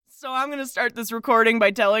So I'm going to start this recording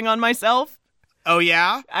by telling on myself. Oh,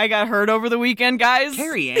 yeah? I got hurt over the weekend, guys.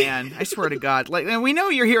 Carrie Ann, I swear to God. Like, we know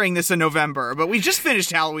you're hearing this in November, but we just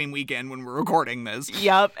finished Halloween weekend when we're recording this.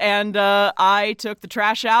 Yep, and I took the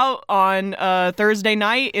trash out on Thursday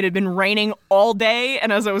night. It had been raining all day,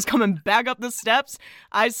 and as I was coming back up the steps,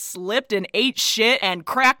 I slipped and ate shit and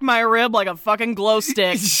cracked my rib like a fucking glow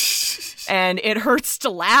stick. And it hurts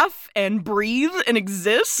to laugh and breathe and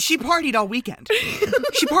exist. She partied all weekend.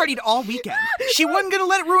 She partied all weekend. She wasn't going to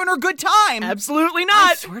let it ruin her good time. Absolutely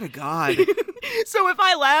not. I swear to God. So if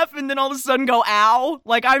I laugh and then all of a sudden go, ow,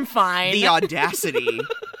 like I'm fine. The audacity.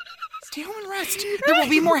 Stay home and rest. There will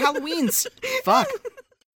be more Halloweens. Fuck.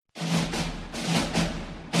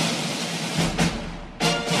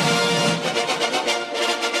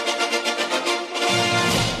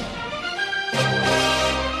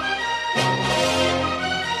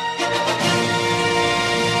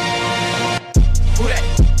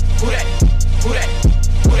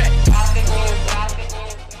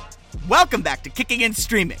 Welcome back to Kicking and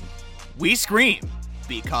Streaming. We scream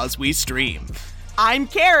because we stream. I'm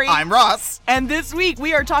Carrie. I'm Ross. And this week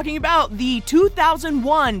we are talking about the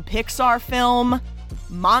 2001 Pixar film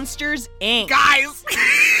Monsters, Inc. Guys,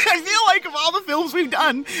 I feel like of all the films we've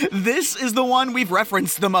done, this is the one we've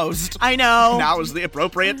referenced the most. I know. Now is the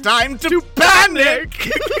appropriate time to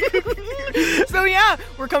panic! So yeah,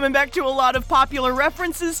 we're coming back to a lot of popular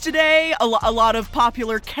references today, a lot of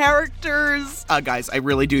popular characters. Guys, I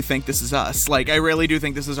really do think this is us. Like, I really do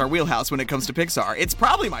think this is our wheelhouse when it comes to Pixar. It's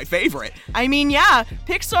probably my favorite. I mean, yeah,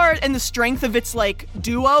 Pixar and the strength of its, like,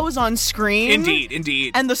 duos on screen.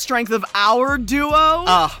 Indeed. And the strength of our duo.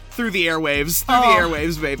 Through the airwaves. Through the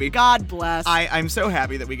airwaves, baby. God bless. I'm so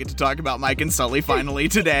happy that we get to talk about Mike and Sully finally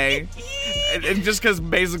today. and just because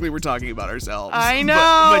basically we're talking about ourselves. I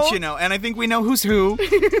know. But you know, and I think we know who's who.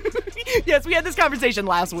 Yes, we had this conversation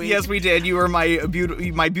last week. Yes, we did. You were my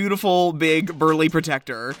beautiful, big, burly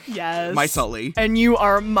protector. Yes. My Sully. And you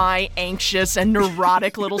are my anxious and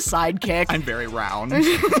neurotic little sidekick. I'm very round.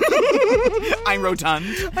 I'm rotund.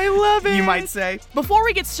 I love it. You might say. Before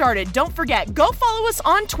we get started, don't forget, go follow us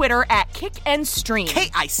on Twitter at Kick and Stream.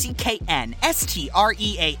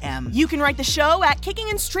 KICKNSTREAM. You can write the show at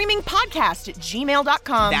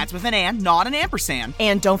kickingandstreamingpodcast@gmail.com. That's with an and, not an ampersand.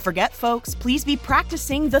 And don't forget, folks, please be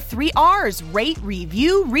practicing the 3 R's. Rate,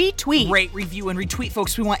 review, retweet. Rate, review, and retweet,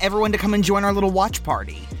 folks. We want everyone to come and join our little watch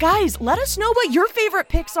party. Guys, let us know what your favorite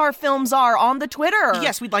Pixar films are on the Twitter.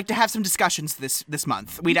 Yes, we'd like to have some discussions this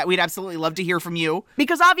month. We'd absolutely love to hear from you.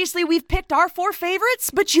 Because obviously we've picked our 4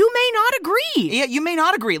 favorites, but you may not agree. Yeah, you may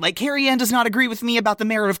not agree. Like, Carrie Ann does not agree with me about the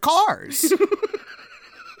merit of Cars.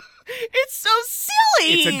 It's so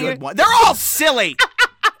silly. It's a good one. They're all silly.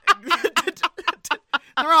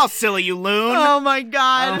 They're all silly, you loon. Oh my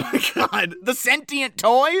God. Oh my God. The sentient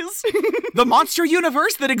toys? The monster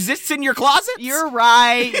universe that exists in your closets? You're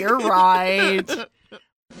right. You're right. All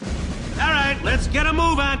right, let's get a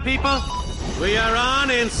move on, people. We are on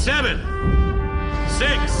in 7, 6,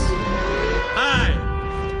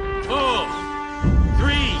 5, 4,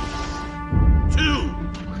 3, 2,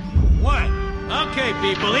 1. Okay,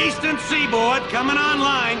 people, Eastern Seaboard coming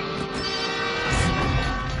online.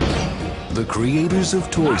 The creators of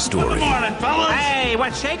Toy Story. Good morning, fellas. Hey,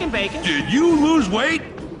 what's shaking, bacon? Did you lose weight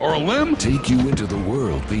or a limb? Take you into the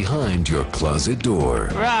world behind your closet door.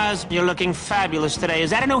 Roz, you're looking fabulous today.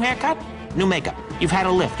 Is that a new haircut? New makeup. You've had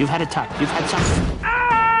a lift. You've had a tuck. You've had something.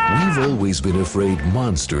 We've always been afraid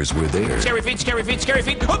monsters were there, Scary feet, scary feet, scary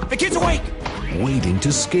feet. Oh, the kid's awake. waiting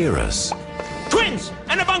to scare us. Twins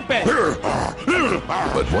and a bunk bed. But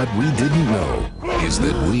what we didn't know is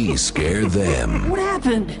that we scare them. What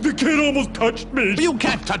happened? The kid almost touched me. You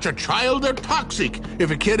can't touch a child, they're toxic. If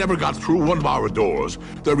a kid ever got through one of our doors,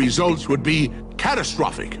 the results would be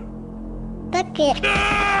catastrophic.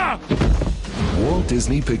 Walt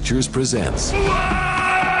Disney Pictures presents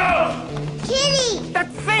Kitty! That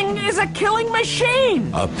thing is a killing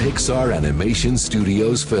machine. a Pixar Animation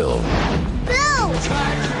Studios film.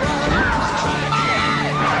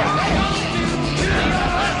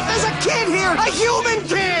 There's a kid here! A human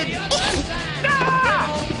kid!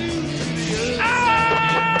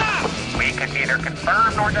 We can neither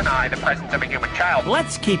confirm nor deny the presence of a human child.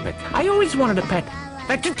 Let's keep it. I always wanted a pet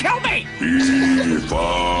that could kill me.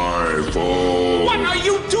 Five, four. What are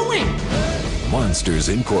you doing? Monsters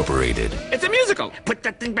Incorporated. It's a musical. Put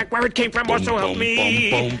that thing back where it came from, or so help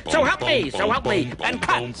me. So help me. So help me. And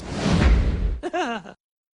cut.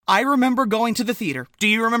 I remember going to the theater. Do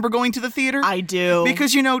you remember going to the theater? I do.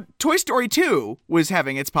 Because, Toy Story 2 was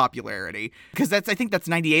having its popularity. Because I think that's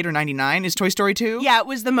 98 or 99 is Toy Story 2. Yeah, it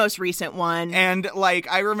was the most recent one. And,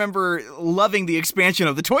 I remember loving the expansion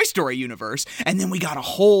of the Toy Story universe. And then we got a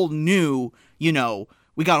whole new,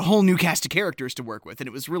 cast of characters to work with. And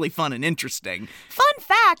it was really fun and interesting. Fun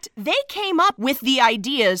fact, they came up with the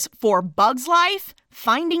ideas for Bug's Life,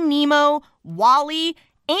 Finding Nemo, WALL-E,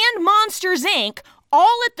 and Monsters, Inc.,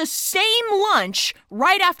 all at the same lunch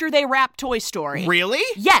right after they wrapped Toy Story. Really?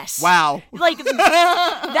 Yes. Wow.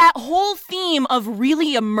 That whole theme of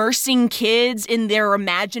really immersing kids in their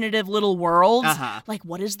imaginative little worlds. Uh-huh.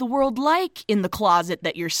 What is the world like in the closet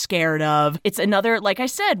that you're scared of? It's another, like I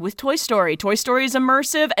said, with Toy Story. Toy Story is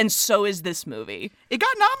immersive, and so is this movie. It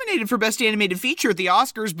got nominated for Best Animated Feature at the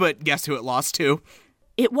Oscars, but guess who it lost to?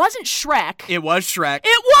 It wasn't Shrek. It was Shrek.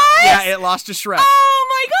 It was? Yeah, it lost to Shrek. Oh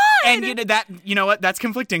my God! And you know what? That's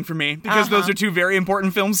conflicting for me because those are two very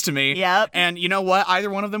important films to me. Yep. And you know what?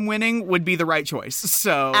 Either one of them winning would be the right choice.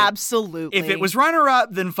 So absolutely. If it was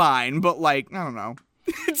runner-up, then fine. But I don't know.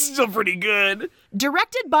 It's still pretty good.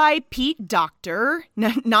 Directed by Pete Docter,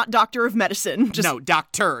 not Doctor of Medicine. No,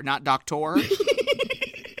 Doctor, not Doctor.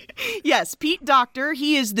 Yes, Pete Docter.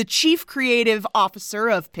 He is the chief creative officer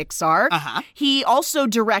of Pixar. Uh-huh. He also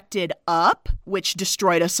directed Up, which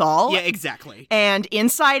destroyed us all. Yeah, exactly. And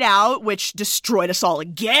Inside Out, which destroyed us all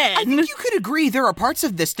again. I think you could agree there are parts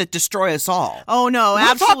of this that destroy us all. Oh, no,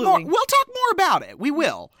 absolutely. We'll talk more about it. We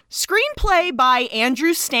will. Screenplay by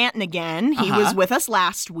Andrew Stanton again. He was with us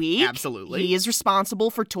last week. Absolutely. He is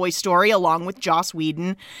responsible for Toy Story along with Joss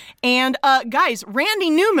Whedon. And, guys, Randy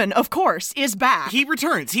Newman, of course, is back. He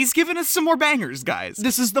returns. He's given us some more bangers, guys.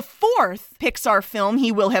 This is the fourth Pixar film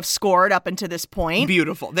he will have scored up until this point.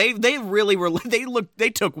 Beautiful. They really were. They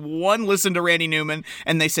took one listen to Randy Newman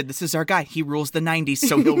and they said, "This is our guy. He rules the 90s,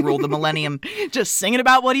 so he'll rule the millennium." Just singing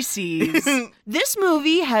about what he sees. This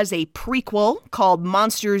movie has a prequel called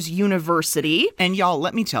Monsters University. And y'all,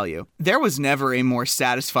 let me tell you, there was never a more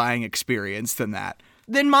satisfying experience than that.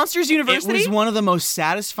 Than Monsters University? It was one of the most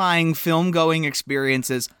satisfying film-going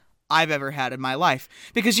experiences I've ever had in my life.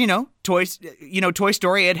 Because, Toy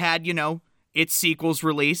Story had its sequels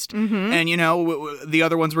released. Mm-hmm. And, the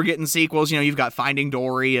other ones were getting sequels. You've got Finding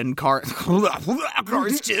Dory and Cars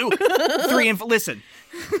 2. 3 and... Listen.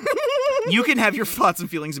 You can have your thoughts and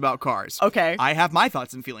feelings about Cars. Okay. I have my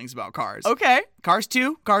thoughts and feelings about Cars. Okay. Cars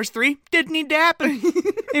 2, Cars 3, didn't need to happen.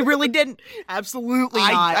 It really didn't. Absolutely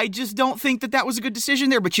not. I just don't think that was a good decision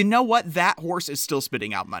there. But you know what? That horse is still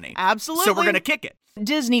spitting out money. Absolutely. So we're going to kick it.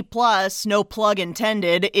 Disney Plus, no plug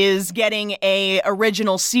intended, is getting a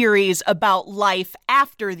original series about life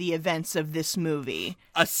after the events of this movie.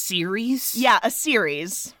 A series? Yeah, a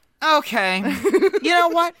series. Okay. You know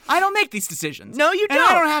what? I don't make these decisions. No, you don't. And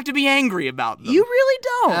I don't have to be angry about them. You really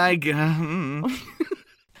don't.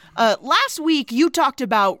 Last week, you talked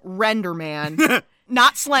about Render Man.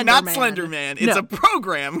 Not Slender Man. Not Slender Man. It's a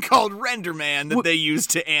program called Render Man that they use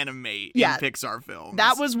to animate in Pixar films.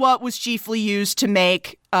 That was what was chiefly used to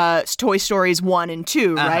make Toy Stories 1 and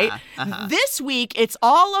 2, right? Uh-huh. This week, it's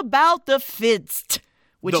all about the FIZT.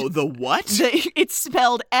 The what? It's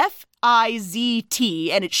spelled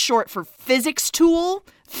F-I-Z-T, and it's short for physics tool.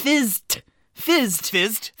 FIZT. FIZT.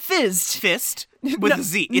 Fizzed? Fizzed. Fist? With a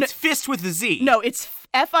Z. It's fist with a Z. No, it's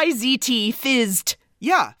F-I-Z-T, FIZT.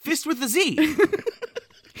 Yeah, fist with a Z.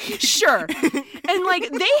 Sure. And,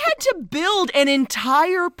 they had to build an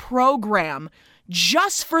entire program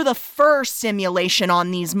just for the fur simulation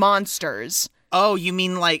on these monsters. Oh, you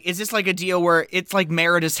mean is this a deal where it's like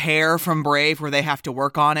Merida's hair from Brave where they have to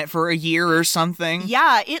work on it for a year or something?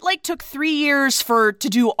 Yeah, it took 3 years to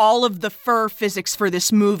do all of the fur physics for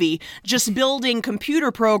this movie, just building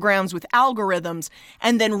computer programs with algorithms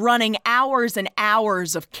and then running hours and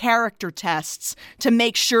hours of character tests to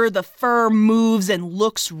make sure the fur moves and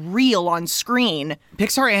looks real on screen.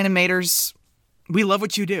 Pixar animators, we love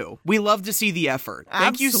what you do. We love to see the effort.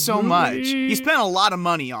 Thank you so much. You spent a lot of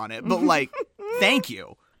money on it, but thank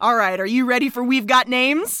you. All right, are you ready for We've Got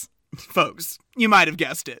Names? Folks, you might have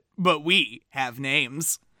guessed it, but we have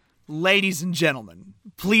names. Ladies and gentlemen,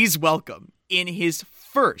 please welcome, in his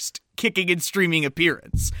first kicking and streaming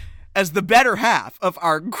appearance, as the better half of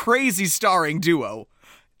our crazy starring duo,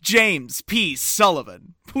 James P.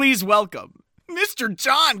 Sullivan. Please welcome Mr.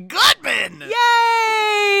 John Goodman!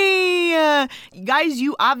 Yay! Guys,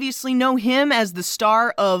 you obviously know him as the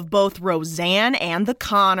star of both Roseanne and The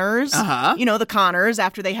Connors. Uh-huh. The Connors,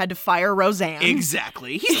 after they had to fire Roseanne.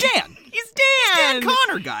 Exactly. He's Dan. He's Dan! Stan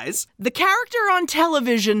Connor, guys. The character on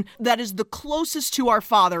television that is the closest to our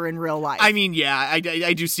father in real life. I mean, yeah, I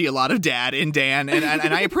do see a lot of dad in Dan, and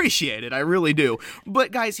I appreciate it. I really do.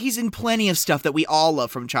 But, guys, he's in plenty of stuff that we all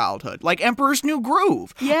love from childhood, like Emperor's New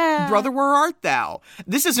Groove. Yeah. Brother, Where Art Thou?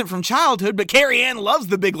 This isn't from childhood, but Carrie Ann loves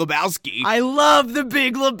The Big Lebowski. I love The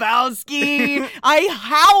Big Lebowski. I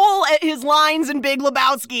howl at his lines in Big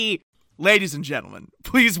Lebowski. Ladies and gentlemen,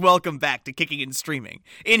 please welcome back to Kicking and Streaming,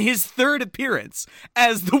 in his third appearance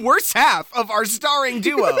as the worst half of our starring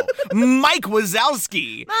duo, Mike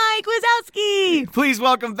Wazowski. Mike Wazowski. Please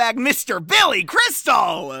welcome back Mr. Billy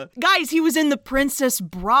Crystal. Guys, he was in The Princess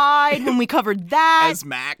Bride when we covered that. As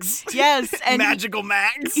Max. Yes. And Magical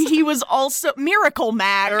Max. He was also Miracle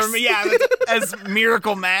Max. As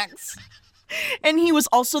Miracle Max. And he was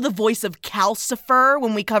also the voice of Calcifer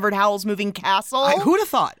when we covered Howl's Moving Castle. Who'd have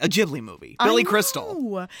thought? A Ghibli movie. Billy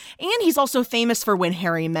Crystal. And he's also famous for When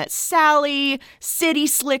Harry Met Sally, City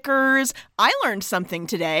Slickers. I learned something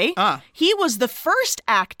today. He was the first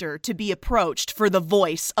actor to be approached for the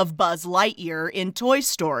voice of Buzz Lightyear in Toy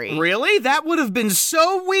Story. Really? That would have been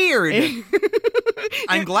so weird.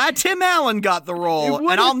 I'm glad Tim Allen got the role,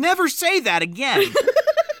 and I'll never say that again.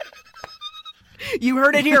 You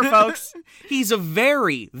heard it here, folks. He's a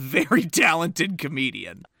very, very talented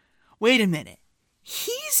comedian. Wait a minute.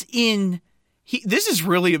 This is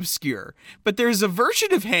really obscure, but there's a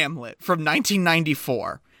version of Hamlet from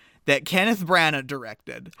 1994 that Kenneth Branagh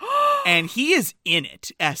directed, and he is in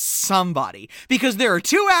it as somebody, because there are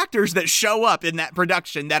two actors that show up in that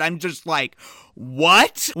production that I'm just like,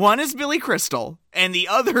 what? One is Billy Crystal, and the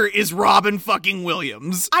other is Robin fucking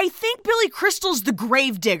Williams. I think Billy Crystal's the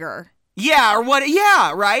gravedigger. Yeah, or what?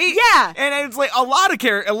 Yeah, right? Yeah. And it's like a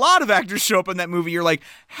lot of actors show up in that movie. You're like,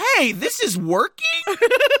 hey, this is working?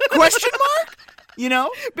 Question mark? You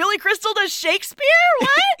know? Billy Crystal does Shakespeare?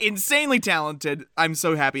 What? Insanely talented. I'm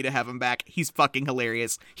so happy to have him back. He's fucking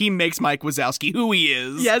hilarious. He makes Mike Wazowski who he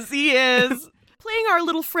is. Yes, he is. Playing our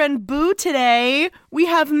little friend Boo today, we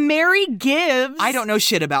have Mary Gibbs. I don't know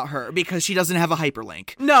shit about her because she doesn't have a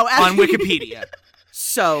hyperlink. No, on Wikipedia.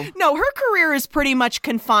 So no, her career is pretty much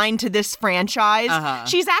confined to this franchise.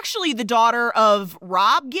 She's actually the daughter of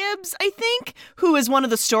Rob Gibbs, I think, who is one of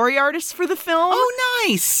the story artists for the film. Oh,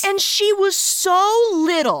 nice. And she was so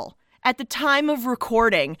little at the time of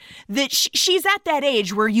recording that she's at that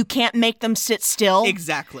age where you can't make them sit still.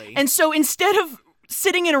 Exactly. And so instead of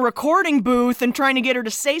sitting in a recording booth and trying to get her to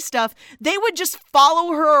say stuff, they would just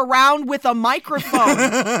follow her around with a microphone.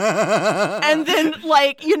 And then,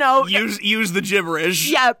 like, you know... Use the gibberish.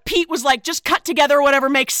 Yeah, Pete was like, just cut together whatever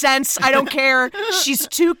makes sense. I don't care. She's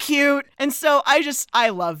too cute. And so I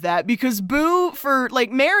love that, because Boo,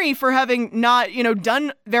 Mary, for having not,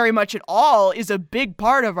 done very much at all, is a big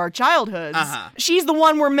part of our childhoods. She's the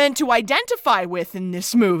one we're meant to identify with in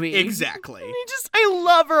this movie. Exactly. I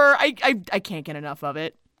love her. I can't get enough of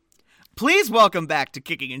it. Please welcome back to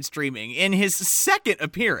Kicking and Streaming, in his second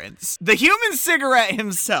appearance, the human cigarette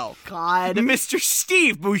himself. God. Mr.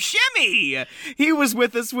 Steve Buscemi. He was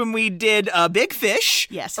with us when we did Big Fish.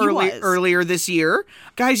 Yes, he was. Earlier this year.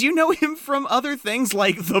 Guys, you know him from other things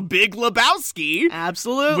like The Big Lebowski.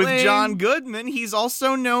 Absolutely. With John Goodman. He's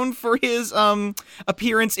also known for his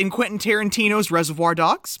appearance in Quentin Tarantino's Reservoir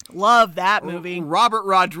Dogs. Love that movie. Robert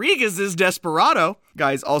Rodriguez's Desperado.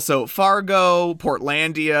 Guys, also Fargo,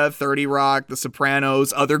 Portlandia, 30 Rock, The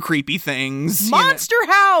Sopranos, other creepy things. Monster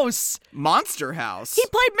House! Monster House? He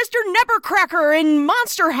played Mr. Nebbercracker in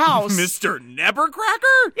Monster House. Mr.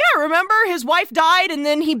 Nebbercracker? Yeah, remember? His wife died and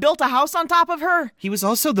then he built a house on top of her. He was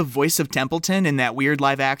also the voice of Templeton in that weird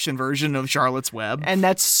live-action version of Charlotte's Web. And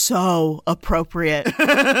that's so appropriate.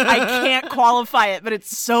 I can't qualify it, but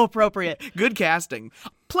it's so appropriate. Good casting.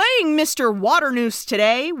 Playing Mr. Waternoose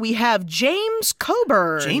today, we have James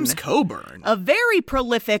Coburn. James Coburn. A very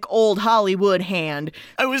prolific old Hollywood hand.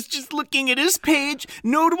 I was just looking at his page.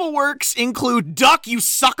 Notable works include Duck, You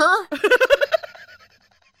Sucker.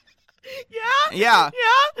 Yeah.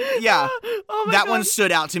 Oh my that God. one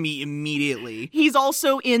stood out to me immediately. He's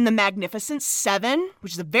also in The Magnificent Seven,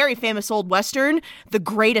 which is a very famous old Western. The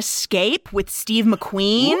Great Escape with Steve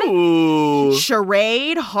McQueen. Ooh.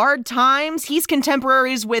 Charade, Hard Times. He's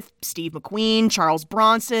contemporaries with Steve McQueen, Charles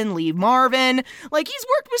Bronson, Lee Marvin. Like, he's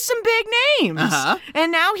worked with some big names.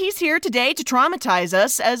 And now he's here today to traumatize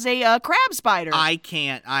us as a crab spider. I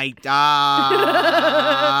can't.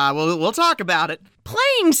 We'll talk about it.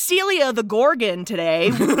 Playing Celia the Gorgon today.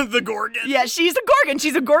 The Gorgon. Yeah, she's a Gorgon.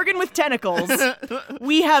 She's a Gorgon with tentacles.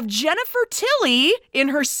 We have Jennifer Tilly in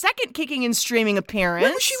her second kicking and streaming appearance.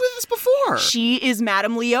 When was she with us before? She is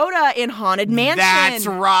Madame Leota in Haunted Mansion. That's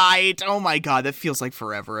right. Oh my God, that feels like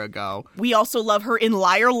forever ago. We also love her in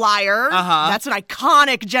Liar Liar. Uh-huh. That's an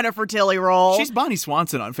iconic Jennifer Tilly role. She's Bonnie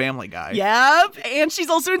Swanson on Family Guy. Yep, and she's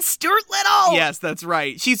also in Stuart Little. Yes, that's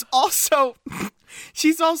right. She's also,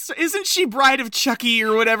 isn't she Bride of Chucky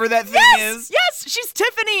or whatever that thing is? Yes, she's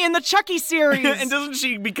Tiffany in the Chucky series. And doesn't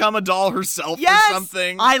she become a doll herself or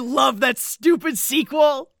something? I love that stupid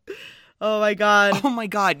sequel. Oh my God. Oh my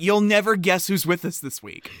God, you'll never guess who's with us this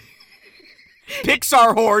week.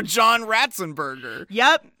 Pixar whore John Ratzenberger.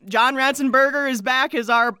 Yep, John Ratzenberger is back as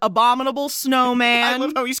our abominable snowman. I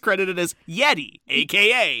love how he's credited as Yeti,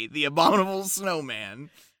 a.k.a. the Abominable Snowman.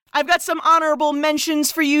 I've got some honorable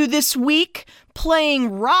mentions for you this week.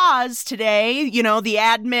 Playing Roz today, the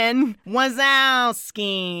admin,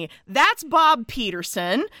 Wazowski. That's Bob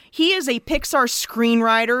Peterson. He is a Pixar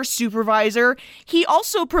screenwriter, supervisor. He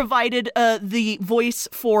also provided the voice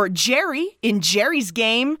for Jerry in Jerry's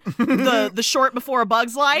Game, the short before A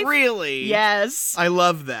Bug's Life. Really? Yes. I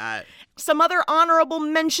love that. Some other honorable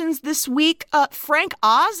mentions this week. Frank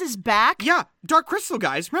Oz is back. Yeah, Dark Crystal,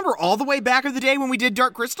 guys. Remember all the way back of the day when we did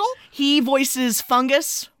Dark Crystal? He voices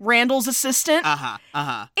Fungus, Randall's assistant.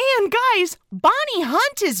 Uh-huh. And guys, Bonnie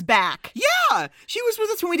Hunt is back. Yeah, she was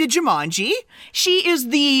with us when we did Jumanji. She is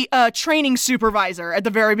the training supervisor at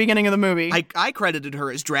the very beginning of the movie. I credited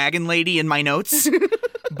her as Dragon Lady in my notes,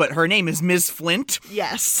 but her name is Ms. Flint.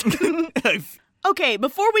 Yes. Okay,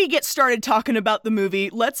 before we get started talking about the movie,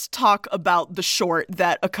 let's talk about the short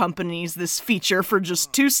that accompanies this feature for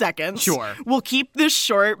just 2 seconds. Sure. We'll keep this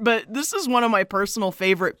short, but this is one of my personal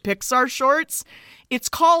favorite Pixar shorts. It's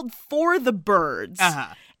called For the Birds.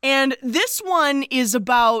 Uh-huh. And this one is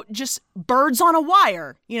about just birds on a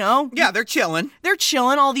wire, Yeah, they're chilling. They're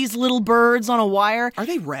chilling, all these little birds on a wire. Are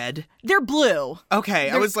they red? They're blue. Okay,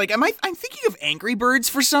 I was like, I'm thinking of Angry Birds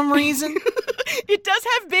for some reason. It does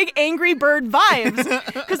have big Angry Bird vibes,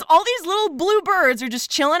 because all these little blue birds are just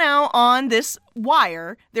chilling out on this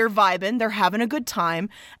wire. They're vibing, they're having a good time,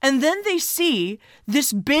 and then they see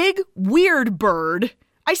this big, weird bird.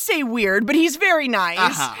 I say weird, but he's very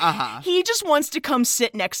nice. He just wants to come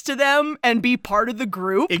sit next to them and be part of the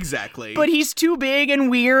group. Exactly. But he's too big and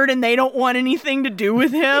weird, and they don't want anything to do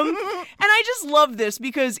with him. And I just love this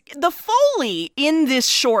because the Foley in this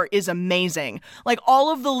short is amazing. Like,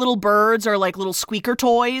 all of the little birds are like little squeaker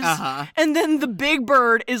toys. And then the big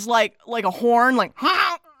bird is like a horn, like,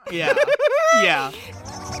 yeah. Yeah.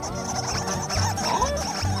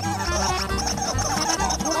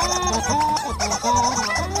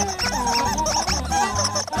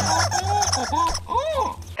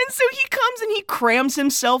 And so he comes and he crams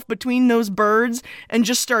himself between those birds and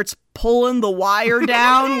just starts pulling the wire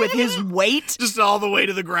down with his weight. Just all the way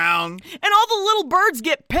to the ground. And all the little birds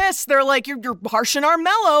get pissed. They're like, you're harshing our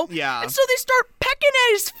mellow. Yeah. And so they start pecking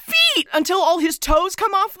at his feet until all his toes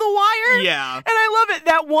come off the wire. Yeah. And I love it.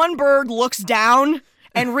 That one bird looks down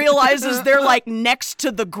and realizes they're like next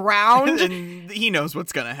to the ground. And he knows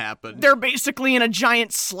what's gonna happen. They're basically in a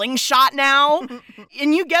giant slingshot now.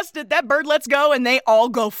 And you guessed it, that bird lets go and they all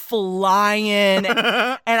go flying.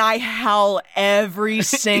 And I howl every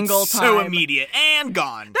single time. So immediate and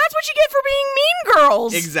gone. That's what you get for being Mean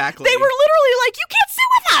Girls. Exactly. They were literally like, you can't sit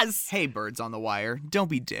with us. Hey, birds on the wire, don't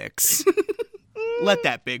be dicks. Let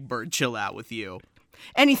that big bird chill out with you.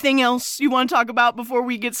 Anything else you want to talk about before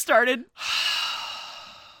we get started?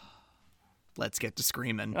 Let's get to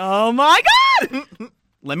screaming. Oh my God!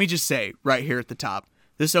 Let me just say, right here at the top,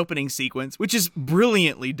 this opening sequence, which is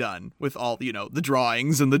brilliantly done with all, the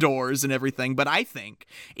drawings and the doors and everything, but I think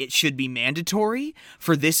it should be mandatory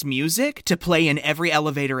for this music to play in every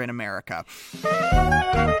elevator in America.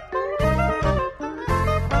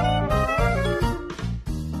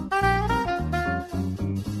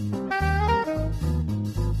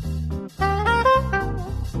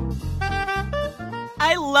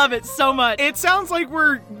 I love it so much. It sounds like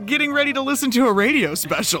we're getting ready to listen to a radio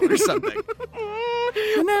special or something.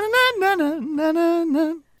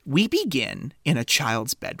 We begin in a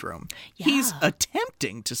child's bedroom. Yeah. He's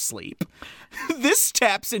attempting to sleep. This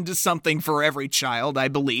taps into something for every child, I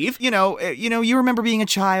believe. You remember being a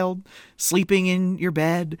child, sleeping in your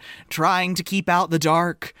bed, trying to keep out the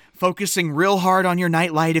dark, focusing real hard on your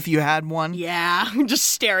nightlight if you had one. Yeah, just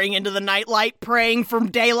staring into the nightlight, praying for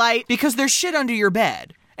daylight. Because there's shit under your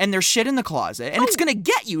bed. And there's shit in the closet, and it's gonna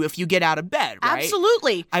get you if you get out of bed, right?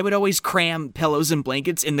 Absolutely. I would always cram pillows and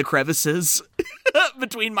blankets in the crevices.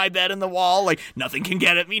 between my bed and the wall. Like, nothing can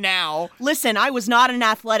get at me now. Listen, I was not an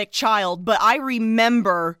athletic child, but I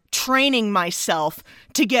remember training myself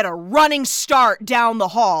to get a running start down the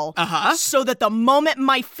hall. So that the moment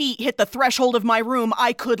my feet hit the threshold of my room,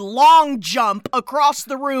 I could long jump across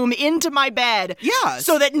the room into my bed. Yeah.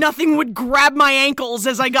 So that nothing would grab my ankles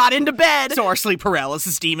as I got into bed. So our sleep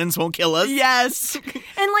paralysis demons won't kill us. Yes.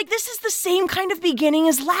 And like, this is the same kind of beginning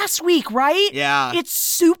as last week, right? Yeah. It's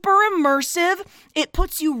super immersive. It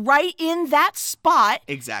puts you right in that spot.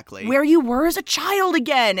 Exactly. Where you were as a child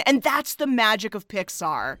again. And that's the magic of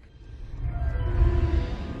Pixar.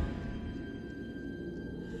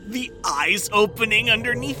 The eyes opening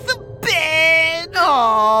underneath the bed.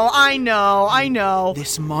 Oh, I know.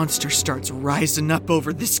 This monster starts rising up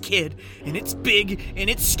over this kid, and it's big, and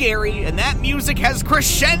it's scary, and that music has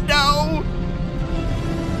crescendo.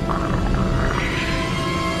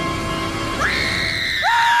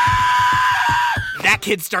 That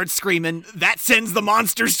kid starts screaming. That sends the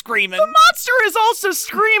monster screaming. The monster is also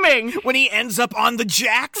screaming. When he ends up on the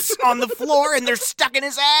jacks on the floor and they're stuck in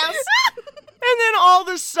his ass. And then all of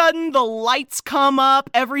a sudden, the lights come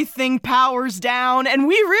up, everything powers down, and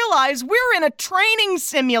we realize we're in a training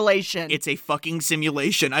simulation. It's a fucking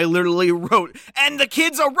simulation. I literally wrote, and the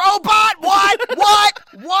kid's a robot? What?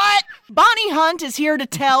 Bonnie Hunt is here to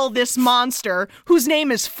tell this monster, whose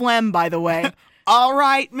name is Flem, by the way. All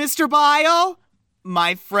right, Mr. Bio.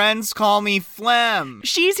 My friends call me Flem.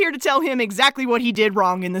 She's here to tell him exactly what he did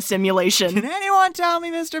wrong in the simulation. Can anyone tell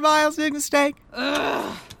me Mr. Bio's big mistake?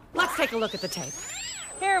 Let's take a look at the tape.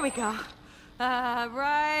 Here we go.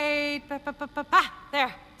 Right.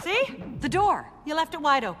 There. See? The door. You left it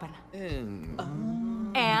wide open.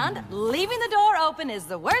 And leaving the door open is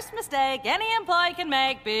the worst mistake any employee can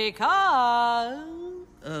make because...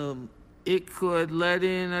 It could let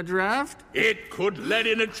in a draft? It could let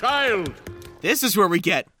in a child. This is where we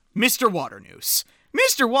get Mr. Waternoose.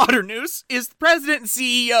 Mr. Waternoose is the president and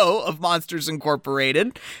CEO of Monsters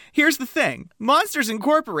Incorporated. Here's the thing. Monsters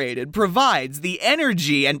Incorporated provides the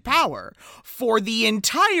energy and power for the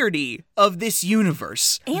entirety of this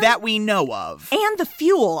universe that we know of. And the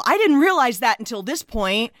fuel. I didn't realize that until this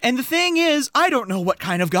point. And the thing is, I don't know what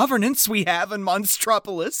kind of governance we have in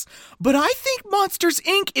Monstropolis, but I think Monsters,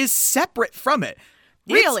 Inc. is separate from it.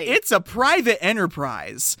 Really? It's a private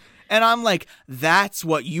enterprise. And I'm like, that's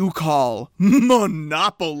what you call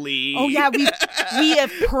monopoly. Oh, yeah, we have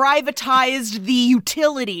privatized the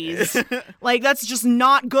utilities. Like, that's just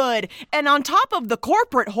not good. And on top of the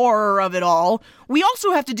corporate horror of it all, we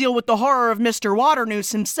also have to deal with the horror of Mr.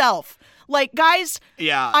 Waternoose himself. Like, guys,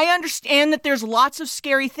 yeah. I understand that there's lots of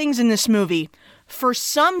scary things in this movie. For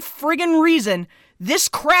some friggin' reason, this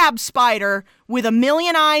crab spider with 1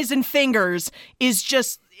 million eyes and fingers is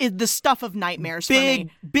just... is the stuff of nightmares for me.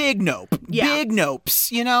 Big nope. Yeah. Big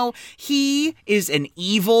nopes. You know, he is an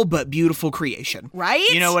evil but beautiful creation. Right?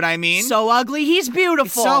 You know what I mean? So ugly, he's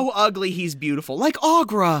beautiful. So ugly, he's beautiful. Like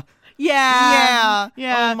Aughra. Yeah.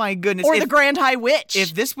 Oh my goodness. Or the Grand High Witch.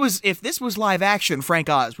 If this was live action, Frank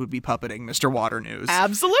Oz would be puppeting Mr. Waternoose.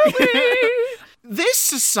 Absolutely. This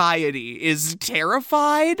society is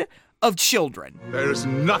terrified of children. There's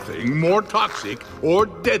nothing more toxic or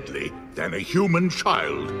deadly than a human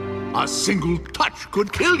child. A single touch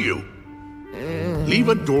could kill you. Leave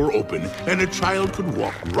a door open and a child could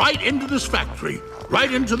walk right into this factory,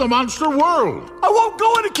 right into the monster world. I won't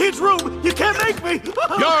go in a kid's room. You can't make me.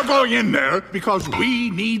 You're going in there because we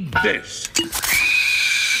need this.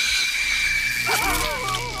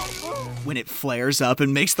 When it flares up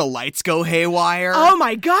and makes the lights go haywire. Oh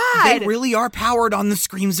my God! They really are powered on the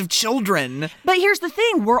screams of children. But here's the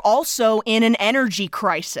thing, we're also in an energy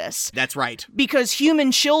crisis. That's right. Because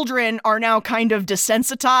human children are now kind of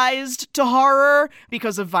desensitized to horror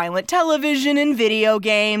because of violent television and video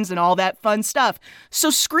games and all that fun stuff.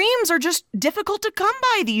 So screams are just difficult to come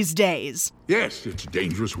by these days. Yes, it's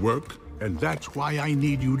dangerous work, and that's why I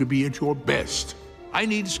need you to be at your best. I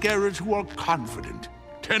need scarers who are confident,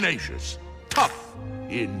 tenacious, tough,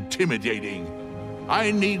 intimidating.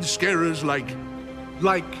 I need scarers like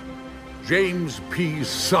James P.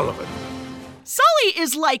 Sullivan. Sully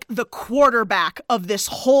is like the quarterback of this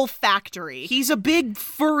whole factory. He's a big,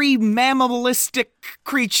 furry, mammalistic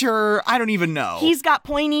creature. I don't even know. He's got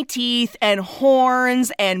pointy teeth and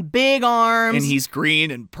horns and big arms. And he's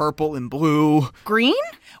green and purple and blue. Green?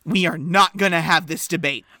 We are not gonna have this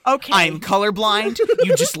debate. Okay. I'm colorblind.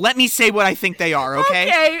 You just let me say what I think they are, okay?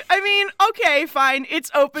 Okay, I mean, okay, fine. It's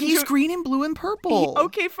open He's to... green and blue and purple.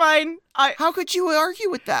 Okay, fine. How could you argue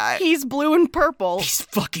with that? He's blue and purple. These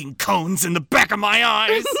fucking cones in the back of my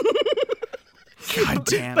eyes. God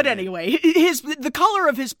damn But it. anyway, the color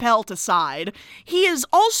of his pelt aside, he is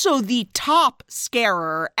also the top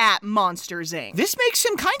scarer at Monsters, Inc. This makes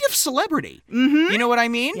him kind of celebrity. Mm-hmm. You know what I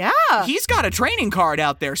mean? Yeah. He's got a training card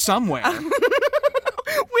out there somewhere.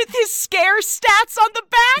 With his scare stats on the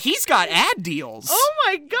back? He's got ad deals. Oh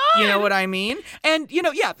my god! You know what I mean? And,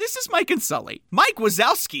 this is Mike and Sully. Mike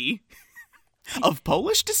Wazowski, of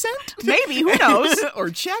Polish descent? Maybe, who knows? Or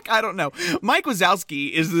Czech? I don't know. Mike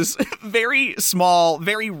Wazowski is this very small,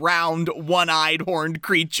 very round, one-eyed horned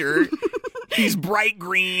creature. He's bright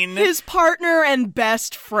green. His partner and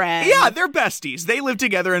best friend. Yeah, they're besties. They live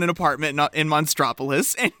together in an apartment in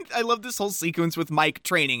Monstropolis, and I love this whole sequence with Mike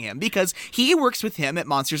training him because he works with him at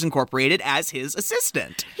Monsters Incorporated as his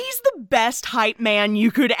assistant. He's the best hype man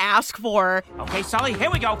you could ask for. Okay, Sully,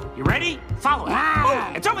 here we go. You ready? Follow it.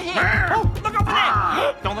 Oh, it's over here. Oh, look over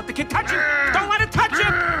there. Don't let the kid touch him. Don't let it touch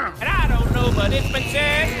him. And I don't know, but it's been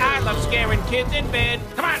said, I love scaring kids in bed.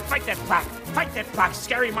 Come on, fight that plaque. Fight that plaque.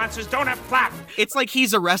 Scary monsters don't have plaque. It's like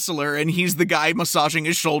he's a wrestler and he's the guy massaging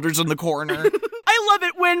his shoulders in the corner. I love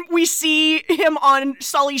it when we see him on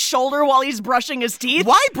Sully's shoulder while he's brushing his teeth.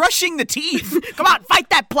 Why brushing the teeth? Come on, fight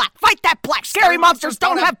that plaque. Fight that plaque. Scary monsters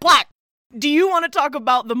don't have plaque. Do you want to talk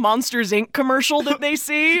about the Monsters, Inc. commercial that they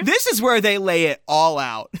see? This is where they lay it all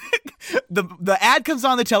out. The ad comes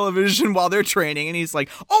on the television while they're training, and he's like,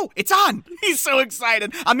 oh, it's on. He's so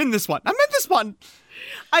excited. I'm in this one.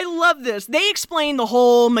 I love this. They explain the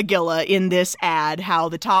whole Megillah in this ad, how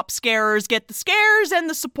the top scarers get the scares and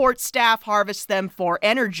the support staff harvest them for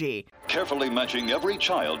energy. Carefully matching every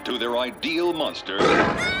child to their ideal monster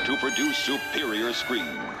to produce superior scream,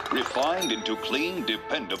 refined into clean,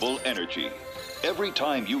 dependable energy. Every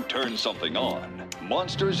time you turn something on,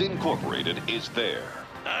 Monsters Incorporated is there.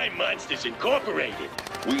 I'm Monsters Incorporated.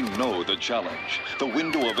 We know the challenge. The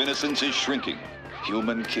window of innocence is shrinking.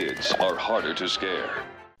 Human kids are harder to scare.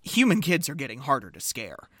 Human kids are getting harder to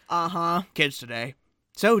scare. Uh-huh. Kids today,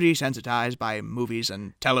 so desensitized by movies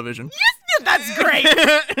and television. Yes, that's great.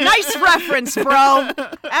 Nice reference, bro.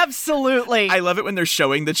 Absolutely. I love it when they're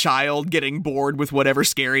showing the child getting bored with whatever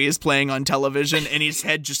scary is playing on television and his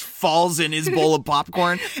head just falls in his bowl of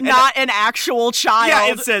popcorn. Not an actual child.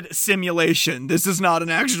 Yeah, it said simulation. This is not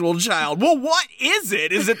an actual child. Well, what is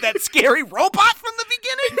it? Is it that scary robot from the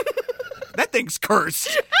beginning? That thing's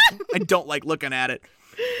cursed. I don't like looking at it.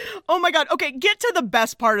 Oh my god. Okay, get to the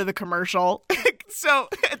best part of the commercial. So,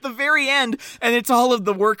 at the very end, and it's all of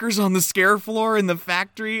the workers on the scare floor in the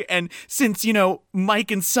factory, and since,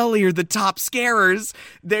 Mike and Sully are the top scarers,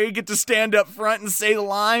 they get to stand up front and say the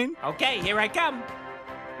line. Okay, here I come.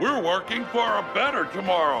 We're working for a better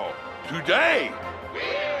tomorrow. Today.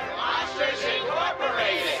 We're Monsters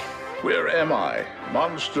Incorporated. Where am I?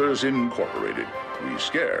 Monsters Incorporated. We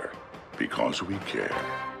scare because we care.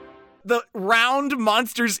 The round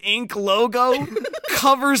Monsters, Inc. logo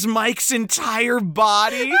covers Mike's entire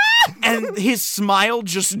body, and his smile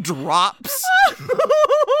just drops.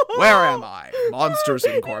 Where am I? Monsters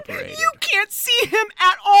Incorporated. You can't see him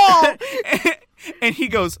at all. And he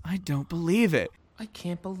goes, I don't believe it. I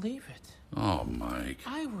can't believe it. Oh, Mike.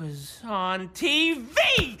 I was on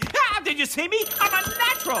TV. Did you see me? I'm a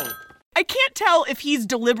natural. I can't tell if he's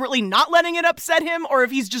deliberately not letting it upset him or if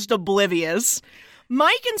he's just oblivious.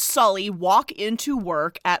 Mike and Sully walk into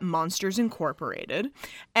work at Monsters Incorporated,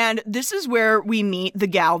 and this is where we meet the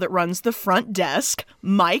gal that runs the front desk,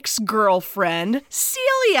 Mike's girlfriend,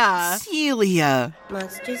 Celia. Celia.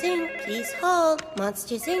 Monsters Inc., please hold.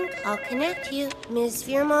 Monsters Inc., I'll connect you. Ms.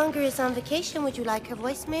 Fearmonger is on vacation. Would you like her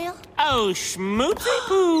voicemail? Oh, schmoozy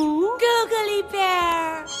poo. Googly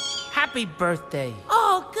bear. Happy birthday.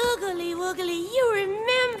 Oh, googly woogly, you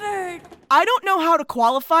remembered. I don't know how to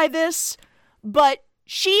qualify this, but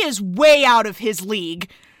she is way out of his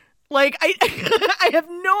league. Like, I have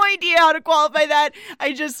no idea how to qualify that.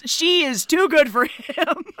 She is too good for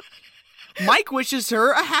him. Mike wishes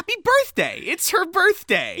her a happy birthday. It's her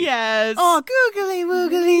birthday. Yes. Oh, googly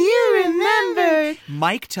woogly, you remembered.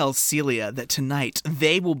 Mike tells Celia that tonight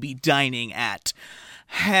they will be dining at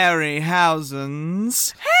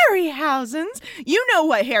Harryhausen's. Harryhausen's? You know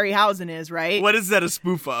what Harryhausen is, right? What is that a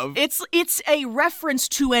spoof of? It's a reference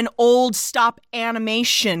to an old stop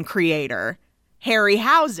animation creator,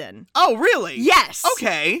 Harryhausen. Oh, really? Yes.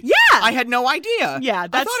 Okay. Yeah. I had no idea. Yeah,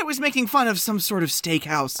 I thought it was making fun of some sort of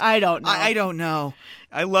steakhouse. I don't know. I don't know.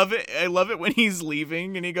 I love it. I love it when he's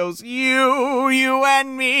leaving and he goes, you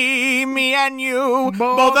and me and you,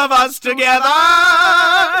 both of us together.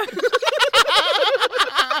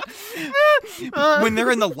 When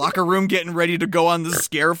they're in the locker room getting ready to go on the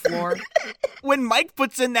scare floor. When Mike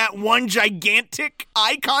puts in that one gigantic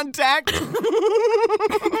eye contact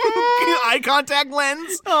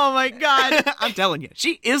lens. Oh my God. I'm telling you,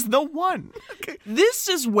 she is the one. This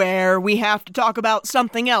is where we have to talk about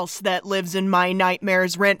something else that lives in my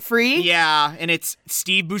nightmares rent-free. Yeah, and it's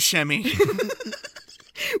Steve Buscemi.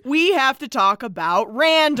 We have to talk about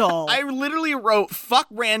Randall. I literally wrote, fuck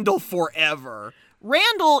Randall forever.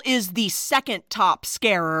 Randall is the second top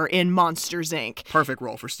scarer in Monsters, Inc. Perfect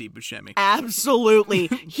role for Steve Buscemi. Absolutely.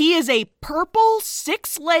 He is a purple,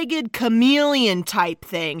 six-legged chameleon type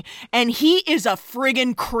thing, and he is a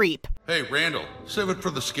friggin' creep. Hey, Randall, save it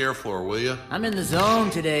for the scare floor, will you? I'm in the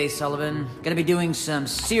zone today, Sullivan. Gonna be doing some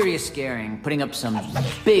serious scaring, putting up some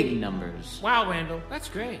big numbers. Wow, Randall, that's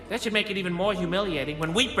great. That should make it even more humiliating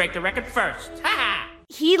when we break the record first. Ha-ha!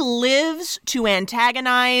 He lives to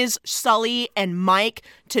antagonize Sully and Mike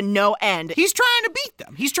to no end. He's trying to beat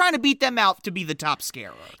them. He's trying to beat them out to be the top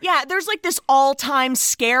scarer. Yeah, there's like this all-time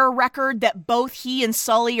scare record that both he and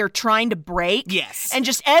Sully are trying to break. Yes. And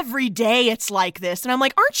just every day it's like this. And I'm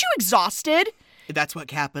like, aren't you exhausted? That's what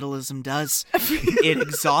capitalism does. It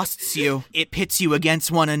exhausts you. It pits you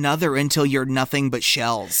against one another until you're nothing but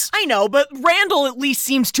shells. I know, but Randall at least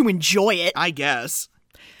seems to enjoy it. I guess.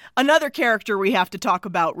 Another character we have to talk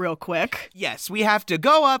about real quick. Yes, we have to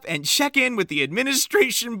go up and check in with the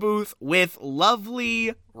administration booth with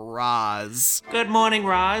lovely Roz. Good morning,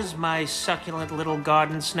 Roz, my succulent little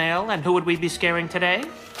garden snail. And who would we be scaring today?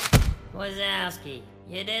 Wazowski,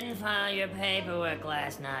 you didn't file your paperwork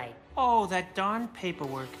last night. Oh, that darn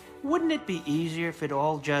paperwork. Wouldn't it be easier if it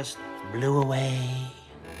all just blew away?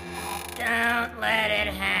 Don't let it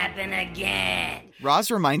happen again.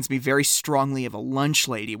 Roz reminds me very strongly of a lunch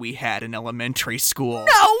lady we had in elementary school.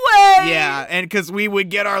 No way! Yeah, and because we would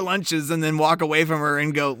get our lunches and then walk away from her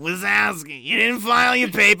and go, Wazowski, you didn't file your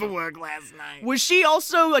paperwork last night. Was she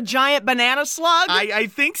also a giant banana slug? I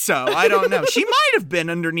think so. I don't know. She might have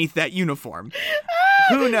been underneath that uniform.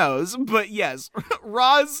 Who knows? But yes,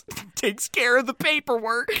 Roz takes care of the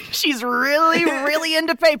paperwork. She's really, really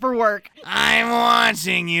into paperwork. I'm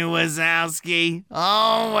watching you, Wazowski.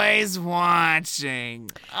 Always watching.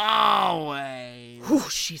 Always. Whew,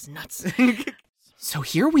 she's nuts. So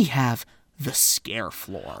here we have the scare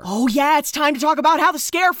floor. Oh yeah, it's time to talk about how the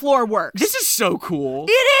scare floor works. This is so cool.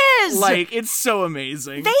 It is! Like, it's so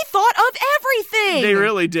amazing. They thought of everything! They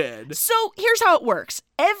really did. So here's how it works.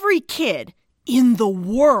 Every kid in the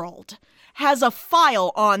world has a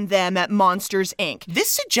file on them at Monsters, Inc. This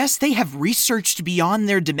suggests they have researched beyond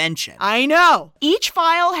their dimension. I know. Each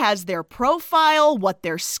file has their profile, what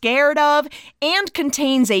they're scared of, and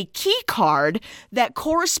contains a key card that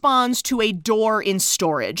corresponds to a door in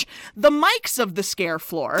storage. The mics of the scare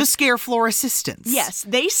floor. The scare floor assistants. Yes,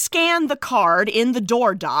 they scan the card in the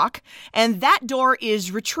door dock, and that door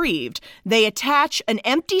is retrieved. They attach an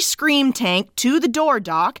empty scream tank to the door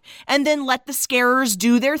dock, and then let the scarers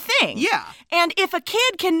do their thing. Yeah. And if a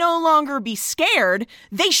kid can no longer be scared,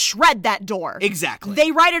 they shred that door. Exactly. They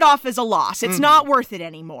write it off as a loss. It's not worth it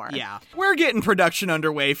anymore. Yeah. We're getting production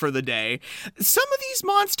underway for the day. Some of these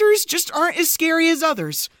monsters just aren't as scary as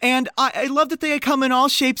others. And I love that they come in all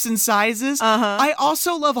shapes and sizes. I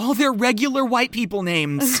also love all their regular white people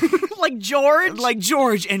names. Like George? Like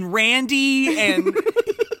George and Randy and...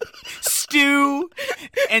 Stu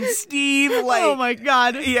and Steve, like... Oh my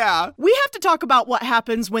God. Yeah. We have to talk about what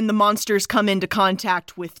happens when the monsters come into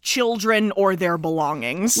contact with children or their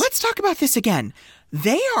belongings. Let's talk about this again.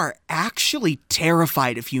 They are actually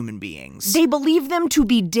terrified of human beings. They believe them to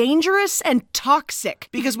be dangerous and toxic.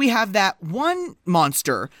 Because we have that one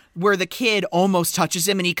monster where the kid almost touches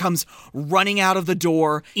him and he comes running out of the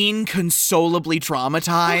door, inconsolably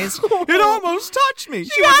traumatized. It almost touched me.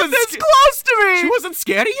 She wasn't this close to me. She wasn't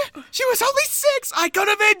scared of you? She was only 6. I could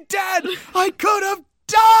have been dead. I could have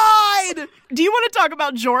died. Do you want to talk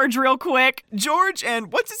about George real quick? George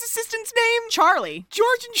and what's his assistant's name? Charlie.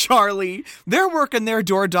 George and Charlie. They're working their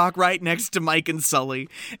door dock right next to Mike and Sully.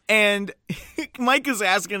 And Mike is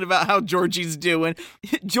asking about how Georgie's doing.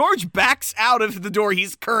 George backs out of the door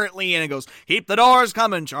he's currently in and goes, "Keep the doors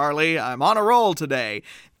coming, Charlie. I'm on a roll today."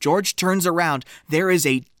 George turns around. There is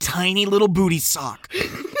a tiny little booty sock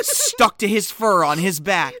stuck to his fur on his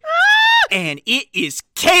back. And it is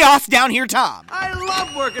chaos down here, Tom. I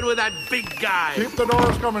love working with that big guy. Keep the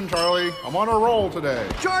doors coming, Charlie. I'm on a roll today.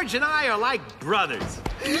 George and I are like brothers.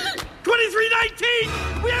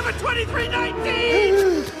 2319! We have a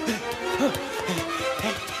 2319!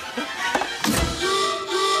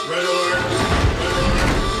 Red alert!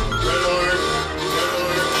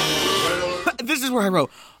 This is where I wrote,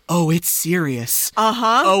 oh, it's serious.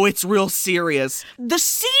 Uh-huh. Oh, it's real serious. The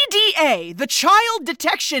CDA, the Child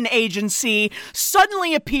Detection Agency,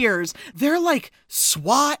 suddenly appears. They're like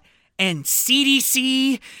SWAT and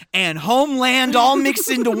CDC and Homeland all mixed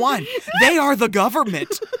into one. They are the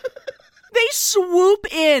government. They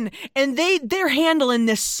swoop in, and they're handling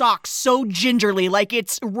this sock so gingerly, like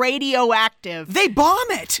it's radioactive. They bomb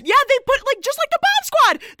it. Yeah, they put, just like the bomb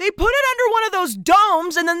squad, they put it under one of those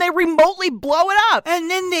domes, and then they remotely blow it up. And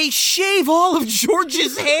then they shave all of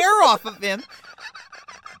George's hair off of him,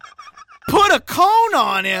 put a cone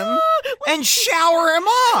on him, and shower him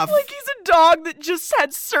off. Like he's a dog that just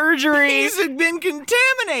had surgery. He's been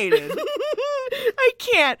contaminated. I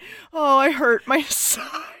can't. Oh, I hurt my side.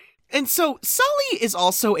 And so Sully is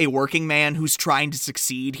also a working man who's trying to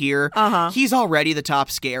succeed here. Uh-huh. He's already the top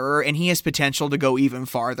scarer, and he has potential to go even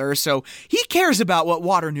farther, so he cares about what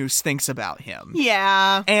Waternoose thinks about him.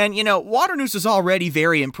 Yeah. And, Waternoose is already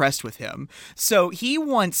very impressed with him, so he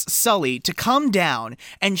wants Sully to come down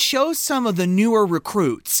and show some of the newer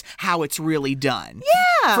recruits how it's really done.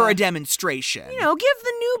 Yeah. For a demonstration. Give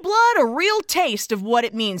the new blood a real taste of what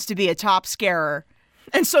it means to be a top scarer.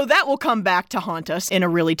 And so that will come back to haunt us in a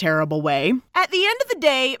really terrible way. At the end of the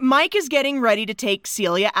day, Mike is getting ready to take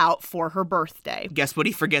Celia out for her birthday. Guess what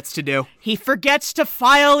he forgets to do? He forgets to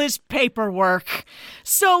file his paperwork.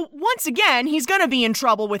 So once again, he's going to be in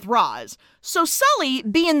trouble with Roz. So Sully,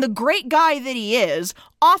 being the great guy that he is,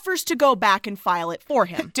 offers to go back and file it for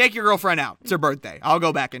him. Take your girlfriend out. It's her birthday. I'll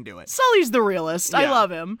go back and do it. Sully's the realist. I love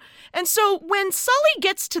him. And so when Sully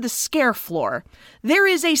gets to the scare floor, there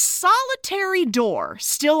is a solitary door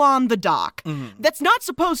still on the dock that's not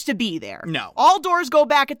supposed to be there. No. All doors go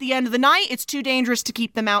back at the end of the night. It's too dangerous to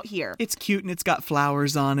keep them out here. It's cute and it's got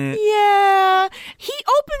flowers on it. Yeah. He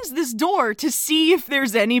opens this door to see if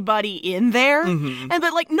there's anybody in there.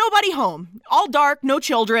 But nobody home. All dark, no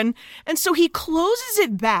children. And so he closes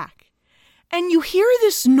it back. And you hear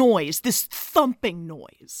this noise, this thumping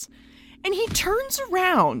noise. And he turns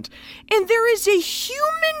around, and there is a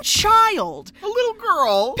human child, a little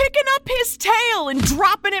girl, picking up his tail and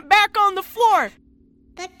dropping it back on the floor.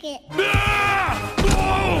 Bucket.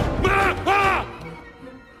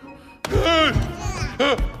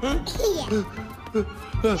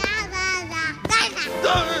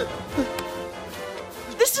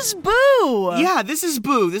 This is Boo! Yeah, this is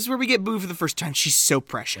Boo. This is where we get Boo for the first time. She's so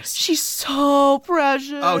precious. She's so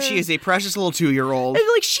precious. Oh, she is a precious little 2-year-old.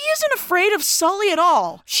 She isn't afraid of Sully at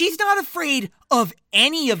all. She's not afraid of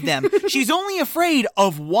any of them. She's only afraid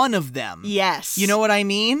of one of them. Yes. You know what I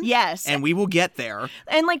mean? Yes. And we will get there.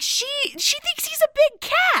 And she thinks he's a big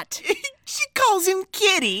cat. She calls him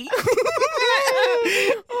Kitty.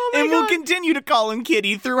 Oh my and God. we'll continue to call him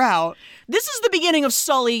Kitty throughout. This is the beginning of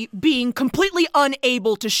Sully being completely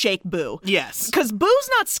unable to shake Boo. Yes. Because Boo's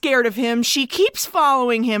not scared of him. She keeps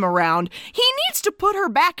following him around. He needs to put her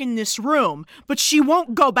back in this room, but she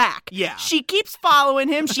won't go back. Yeah. She keeps following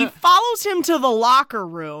him. She follows him to the locker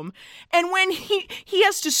room. And when he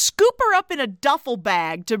has to scoop her up in a duffel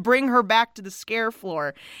bag to bring her back to the scare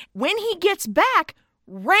floor, when he gets back,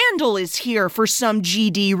 Randall is here for some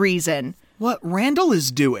GD reason. What Randall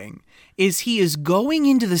is doing is he is going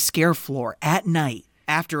into the scare floor at night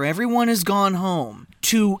after everyone has gone home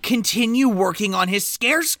to continue working on his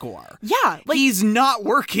scare score. Yeah. He's not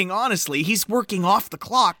working, honestly. He's working off the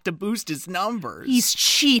clock to boost his numbers. He's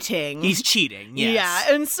cheating. He's cheating, yes.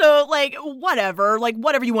 Yeah, and so, whatever.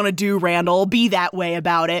 Whatever you want to do, Randall, be that way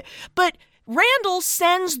about it. But Randall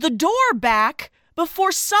sends the door back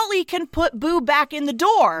before Sully can put Boo back in the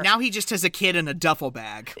door. Now he just has a kid in a duffel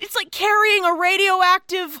bag. It's like carrying a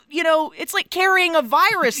radioactive, it's like carrying a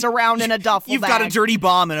virus around in a duffel bag. You've got a dirty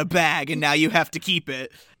bomb in a bag, and now you have to keep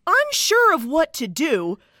it. Unsure of what to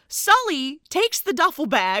do, Sully takes the duffel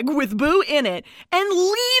bag with Boo in it and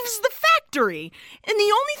leaves the factory. And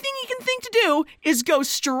the only thing he can think to do is go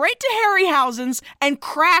straight to Harryhausen's and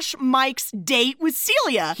crash Mike's date with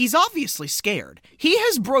Celia. He's obviously scared. He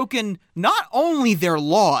has broken not only their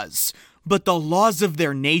laws, but the laws of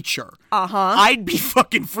their nature. Uh-huh. I'd be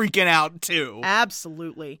fucking freaking out too.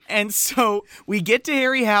 Absolutely. And so we get to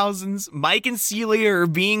Harryhausen's. Mike and Celia are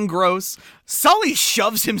being gross. Sully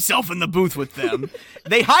shoves himself in the booth with them.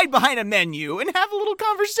 They hide behind a menu and have a little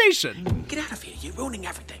conversation. Get out of here. You're ruining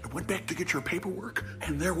everything. I went back to get your paperwork,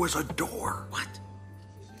 and there was a door. What?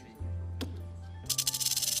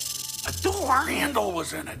 A door? Randall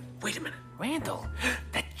was in it. Wait a minute. Randall?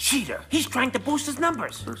 That cheater. He's trying to boost his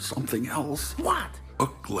numbers. There's something else. What?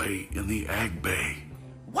 Look lay in the ag bay.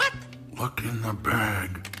 What? Look in the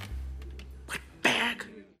bag. What bag?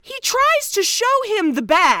 He tries to show him the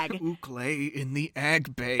bag. Ook lay in the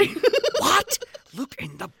ag bay. What? Look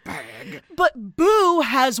in the bag. But Boo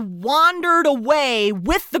has wandered away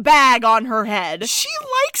with the bag on her head. She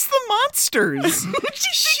likes the monsters. She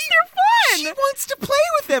thinks they're fun. She wants to play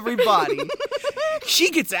with everybody. She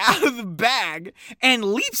gets out of the bag and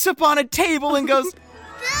leaps up on a table and goes, Boo!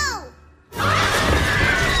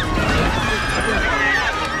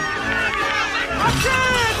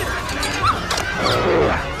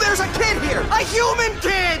 There's a kid here! A human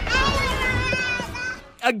kid!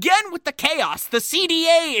 Again with the chaos. The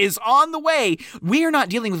CDA is on the way. We are not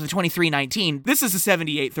dealing with the 2319. This is a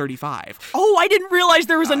 7835. Oh, I didn't realize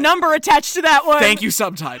there was a number attached to that one. Thank you,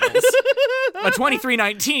 subtitles. A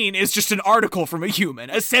 2319 is just an article from a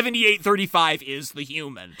human. A 7835 is the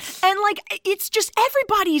human. And it's just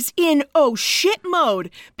everybody's in oh shit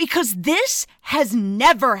mode because this has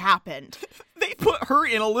never happened. They put her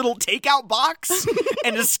in a little takeout box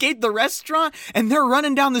and escaped the restaurant, and they're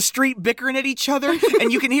running down the street bickering at each other,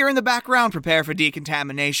 and you can hear in the background, prepare for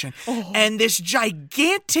decontamination. Oh. And this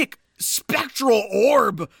gigantic spectral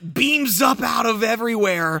orb beams up out of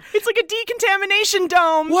everywhere. It's like a decontamination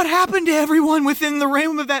dome. What happened to everyone within the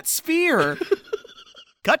realm of that sphere?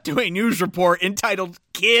 Cut to a news report entitled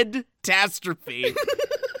Kid-tastrophe.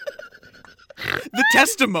 The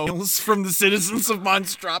testimonials from the citizens of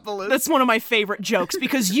Monstropolis. That's one of my favorite jokes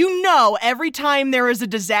because every time there is a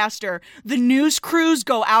disaster, the news crews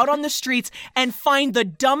go out on the streets and find the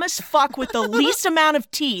dumbest fuck with the least amount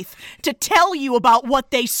of teeth to tell you about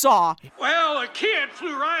what they saw. Well, a kid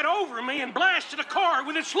flew right over me and blasted a car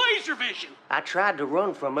with its laser vision. I tried to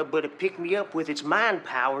run from it, but it picked me up with its mind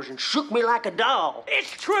powers and shook me like a doll.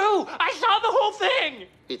 It's true! I saw the whole thing!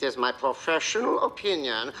 It is my professional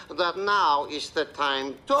opinion that now is the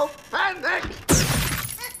time to panic!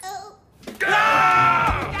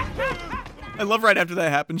 I love right after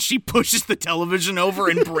that happens, she pushes the television over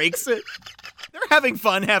and breaks it. They're having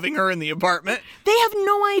fun having her in the apartment. They have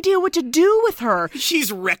no idea what to do with her.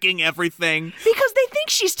 She's wrecking everything. Because they think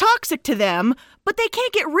she's toxic to them, but they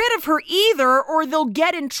can't get rid of her either, or they'll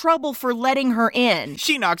get in trouble for letting her in.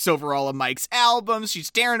 She knocks over all of Mike's albums, she's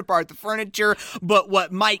tearing apart the furniture, but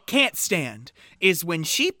what Mike can't stand is when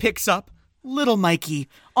she picks up little Mikey.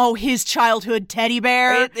 Oh, his childhood teddy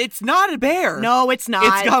bear? It's not a bear. No, it's not.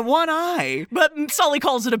 It's got one eye. But Sully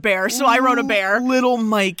calls it a bear, so I wrote a bear. Little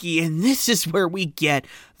Mikey, and this is where we get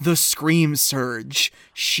the scream surge.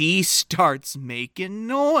 She starts making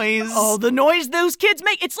noise. Oh, the noise those kids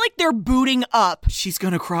make. It's like they're booting up. She's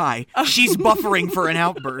gonna cry. She's buffering for an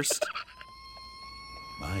outburst.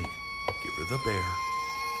 Mike, give her the bear.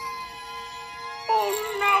 Oh,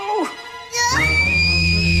 no!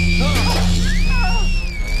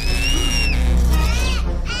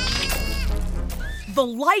 The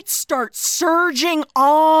lights start surging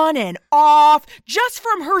on and off just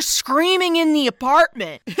from her screaming in the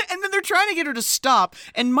apartment. And then they're trying to get her to stop,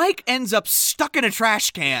 and Mike ends up stuck in a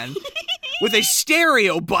trash can with a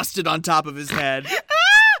stereo busted on top of his head.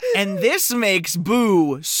 And this makes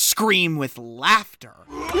Boo scream with laughter.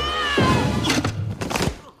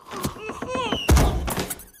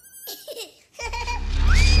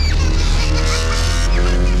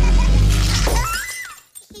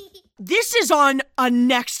 This is on a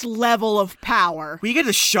next level of power. We get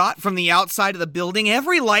a shot from the outside of the building.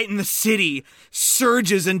 Every light in the city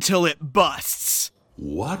surges until it busts.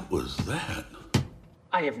 What was that?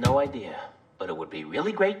 I have no idea, but it would be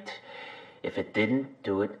really great if it didn't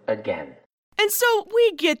do it again. And so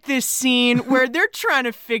we get this scene where they're trying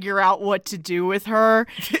to figure out what to do with her.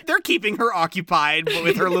 They're keeping her occupied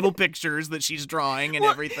with her little pictures that she's drawing and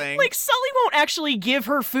everything. Like, Sully won't actually give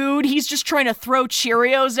her food. He's just trying to throw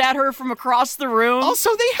Cheerios at her from across the room.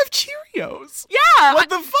 Also, they have Cheerios. Yeah.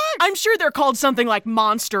 What the fuck? I'm sure they're called something like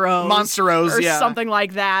Monster-O's. Monster-O's, or yeah. something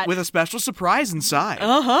like that. With a special surprise inside.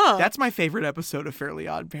 Uh-huh. That's my favorite episode of Fairly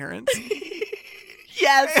Odd Parents.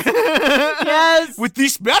 Yes. Yes. With the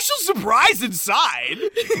special surprise inside.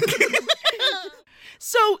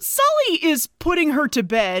 So Sully is putting her to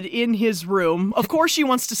bed in his room. Of course she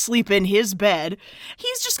wants to sleep in his bed.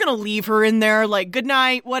 He's just going to leave her in there like, good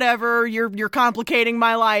night, whatever, you're complicating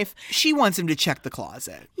my life. She wants him to check the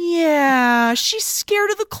closet. Yeah, she's scared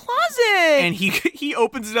of the closet. And he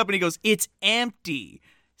opens it up and he goes, it's empty.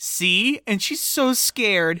 See? And she's so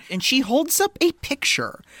scared. And she holds up a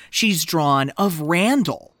picture she's drawn of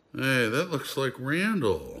Randall. Hey, that looks like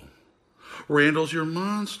Randall. Randall's your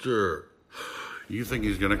monster. You think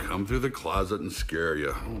he's gonna come through the closet and scare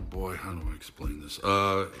you. Oh boy, how do I explain this?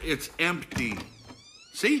 It's empty.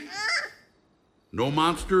 See? No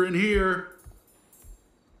monster in here.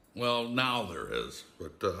 Well, now there is.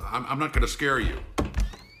 But I'm not gonna scare you.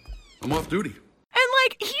 I'm off duty. And,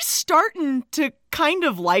 like, he's starting to kind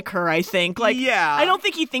of like her, I think. Like, yeah. I don't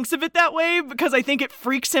think he thinks of it that way because I think it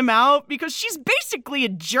freaks him out because she's basically a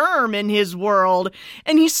germ in his world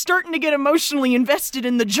and he's starting to get emotionally invested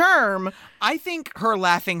in the germ. I think her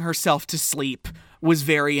laughing herself to sleep was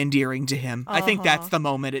very endearing to him. I think that's the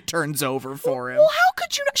moment it turns over for him. Well, how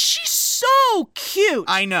could you not? She's so cute.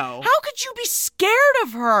 I know. How could you be scared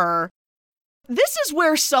of her? This is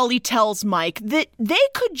where Sully tells Mike that they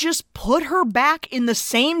could just put her back in the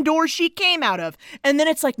same door she came out of, and then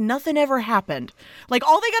it's like nothing ever happened. Like,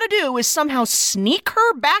 all they gotta do is somehow sneak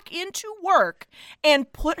her back into work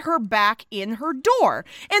and put her back in her door.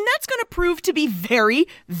 And that's gonna prove to be very,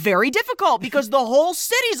 very difficult because the whole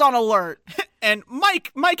city's on alert. And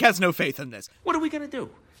Mike has no faith in this. What are we gonna do?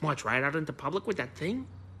 March right out into public with that thing?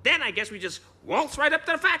 Then I guess we just waltz right up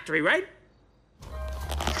to the factory, right?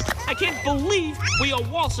 I can't believe we are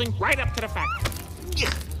waltzing right up to the factory.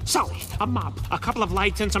 Sully, a mop, a couple of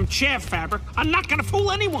lights, and some chair fabric are not gonna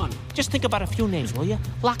fool anyone. Just think about a few names, will you?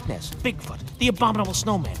 Loch Ness, Bigfoot, the Abominable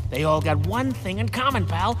Snowman. They all got one thing in common,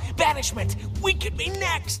 pal. Banishment. We could be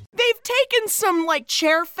next. They've taken some, like,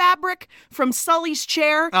 chair fabric from Sully's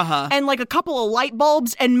chair and, like, a couple of light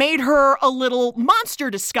bulbs and made her a little monster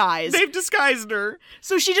disguise. They've disguised her.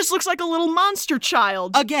 So she just looks like a little monster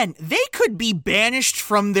child. Again, they could be banished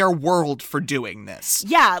from their world for doing this.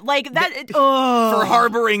 Yeah, like that. For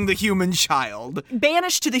harboring the human child.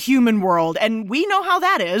 Banished to the human world, and we know how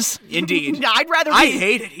that is. Indeed. I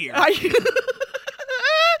hate it here.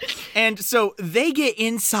 And so they get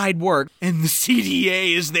inside work, and the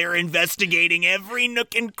CDA is there investigating every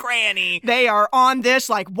nook and cranny. They are on this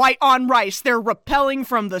like white on rice. They're rappelling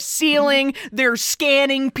from the ceiling. They're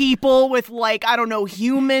scanning people with, like, I don't know,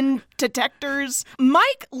 human detectors.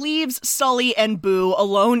 Mike leaves Sully and Boo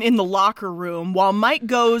alone in the locker room while Mike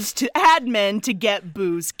goes to admin to get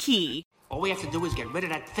Boo's key. All we have to do is get rid of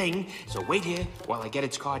that thing, so wait here while I get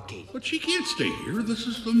its card key. But she can't stay here. This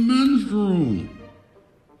is the men's room.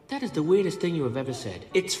 That is the weirdest thing you have ever said.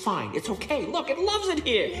 It's fine. It's okay. Look, it loves it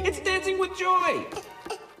here. It's dancing with joy.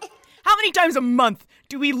 How many times a month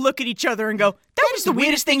do we look at each other and go, that was the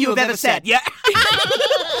weirdest thing you have ever said? Yeah.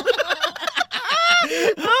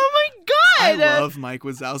 Oh my God. I love Mike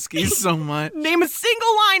Wazowski so much. Name a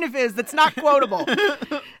single line of his that's not quotable.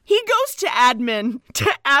 He goes to admin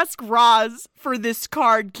to ask Roz for this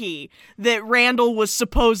card key that Randall was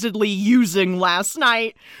supposedly using last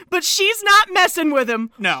night, but she's not messing with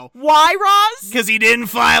him. No. Why, Roz? Because he didn't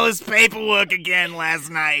file his paperwork again last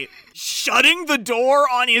night. Shutting the door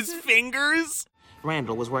on his fingers?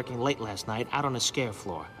 Randall was working late last night out on a scare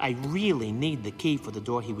floor. I really need the key for the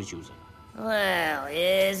door he was using. Well,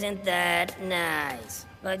 isn't that nice?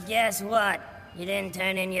 But guess what? You didn't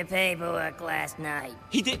turn in your paperwork last night.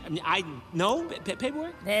 He did? No?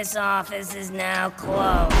 Paperwork? This office is now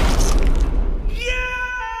closed.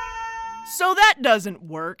 So that doesn't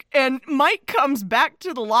work, and Mike comes back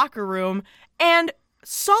to the locker room, and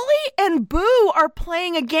Sully and Boo are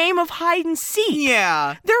playing a game of hide and seek.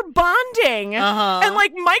 Yeah. They're bonding. And,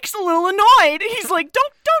 like, Mike's a little annoyed. He's like,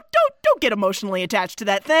 don't get emotionally attached to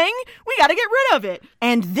that thing. We gotta get rid of it.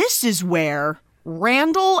 And this is where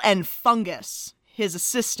Randall and Fungus, his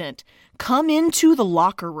assistant, come into the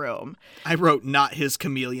locker room. I wrote not his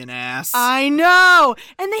chameleon ass. I know.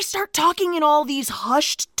 And they start talking in all these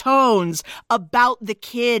hushed tones about the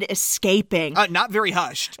kid escaping. Not very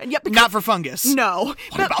hushed. Yeah, not for Fungus. No.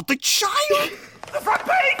 What about the child? The front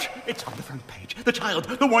page! It's on the front page. The child,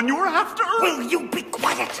 the one you were after. Will you be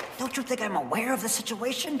quiet? Don't you think I'm aware of the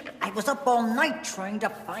situation? I was up all night trying to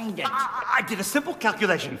find it. I did a simple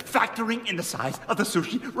calculation. Factoring in the size of the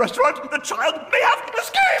sushi restaurant, the child may have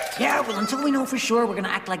escaped! Yeah, well, until we know for sure, we're gonna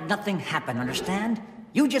act like nothing happened, understand?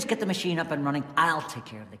 You just get the machine up and running. I'll take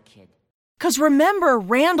care of the kid. Because remember,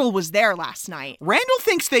 Randall was there last night. Randall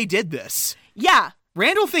thinks they did this. Yeah.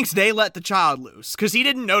 Randall thinks they let the child loose, because he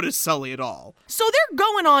didn't notice Sully at all. So they're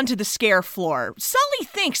going on to the scare floor. Sully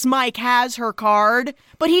thinks Mike has her card,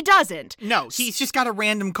 but he doesn't. No, he's just got a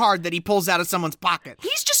random card that he pulls out of someone's pocket.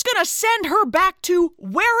 He's just gonna send her back to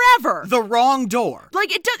wherever. The wrong door.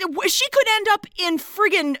 Like, she could end up in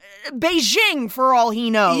friggin' Beijing for all he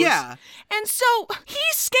knows. Yeah. And so he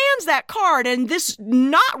scans that card, and this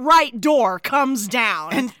not right door comes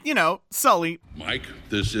down. And, Sully. Mike,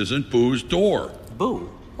 this isn't Boo's door.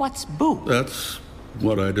 Boo? What's Boo? That's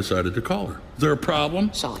what I decided to call her. Is there a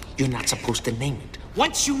problem? Sully, you're not supposed to name it.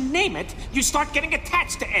 Once you name it, you start getting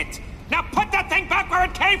attached to it. Now put that thing back where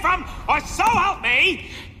it came from, or so help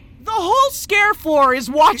me! The whole scare floor is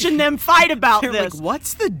watching them fight about They're this. Like,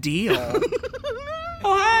 what's the deal?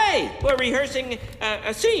 Oh, hey! We're rehearsing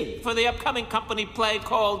a scene for the upcoming company play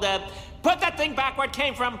called Put that thing back where it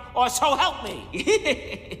came from, or so help me.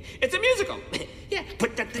 It's a musical. Yeah,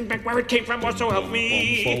 put that thing back where it came from, or so help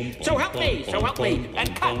me. So help me, so help me,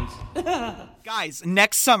 and cut. Guys,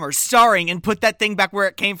 next summer, starring and Put That Thing Back Where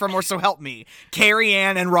It Came From or So Help Me, Carrie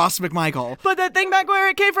Ann and Ross McMichael. Put that thing back where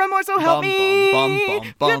it came from or so help me.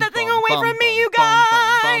 Get that thing away from me, you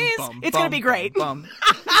guys. It's going to be great.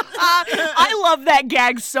 I love that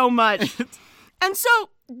gag so much. And so,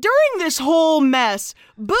 during this whole mess,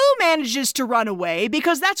 Boo manages to run away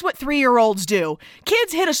because that's what 3-year-olds do.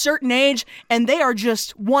 Kids hit a certain age and they are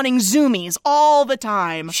just wanting zoomies all the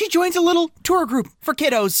time. She joins a little tour group for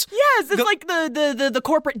kiddos. Yes, it's like the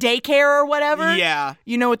corporate daycare or whatever. Yeah.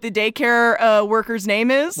 You know what the daycare worker's name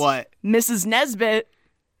is? What? Mrs. Nesbit.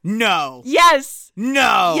 No. Yes.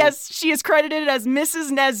 No. Yes, she is credited as Mrs.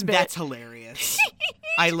 Nesbit. That's hilarious.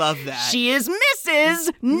 I love that. She is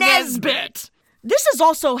Mrs. Nesbit. This is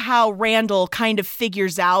also how Randall kind of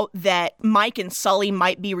figures out that Mike and Sully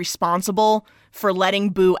might be responsible for letting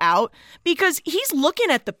Boo out, because he's looking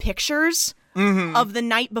at the pictures of the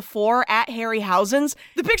night before at Harryhausen's.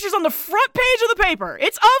 The picture's on the front page of the paper.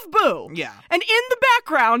 It's of Boo. Yeah. And in the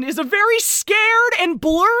background is a very scared and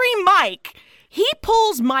blurry Mike. He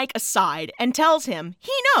pulls Mike aside and tells him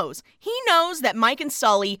he knows that Mike and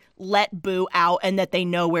Sully let Boo out and that they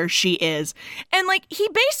know where she is. And, he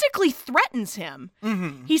basically threatens him.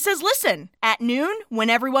 He says, listen, at noon, when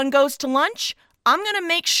everyone goes to lunch, I'm going to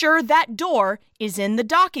make sure that door is in the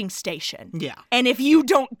docking station. Yeah. And if you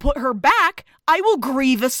don't put her back, I will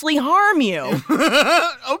grievously harm you.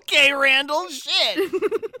 Okay, Randall, shit.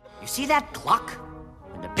 You see that clock?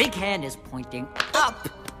 When the big hand is pointing up,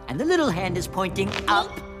 and the little hand is pointing up,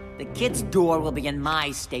 the kid's door will be in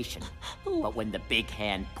my station. But when the big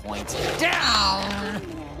hand points down,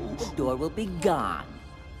 the door will be gone.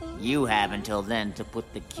 You have until then to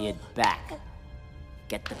put the kid back.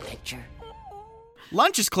 Get the picture?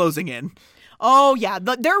 Lunch is closing in. Oh, yeah,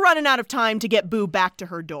 they're running out of time to get Boo back to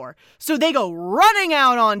her door. So they go running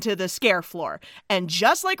out onto the scare floor. And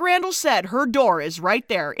just like Randall said, her door is right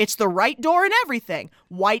there. It's the right door and everything.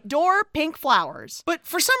 White door, pink flowers. But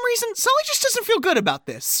for some reason, Sully just doesn't feel good about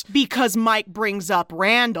this. Because Mike brings up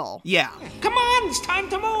Randall. Yeah. Come on, it's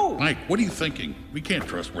time to move. Mike, what are you thinking? We can't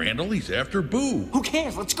trust Randall. He's after Boo. Who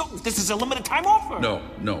cares? Let's go. This is a limited time offer.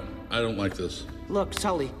 No, I don't like this. Look,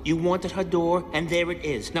 Sully, you wanted her door, and there it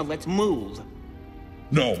is. Now let's move.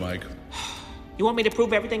 No, Mike. You want me to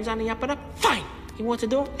prove everything's on the up and up? Fine. He wants a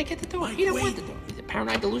door, I get the door. He don't want the door. He's a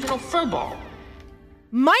paranoid, delusional furball.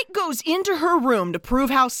 Mike goes into her room to prove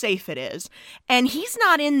how safe it is, and he's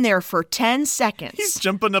not in there for 10 seconds. He's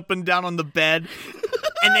jumping up and down on the bed,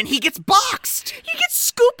 and then he gets boxed. He gets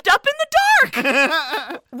scooped up in the dark.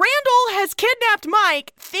 Randall has kidnapped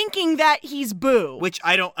Mike thinking that he's Boo. Which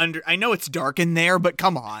I know it's dark in there, but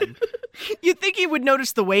come on. You'd think he would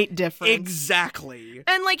notice the weight difference. Exactly.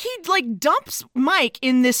 And he dumps Mike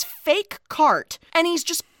in this fake cart, and he's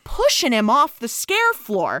just pushing him off the scare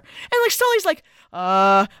floor. And Sully's like,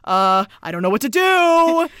 I don't know what to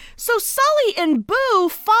do. So Sully and Boo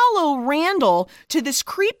follow Randall to this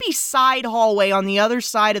creepy side hallway on the other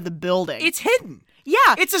side of the building. It's hidden.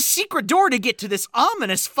 Yeah. It's a secret door to get to this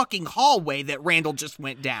ominous fucking hallway that Randall just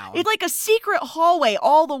went down. It's like a secret hallway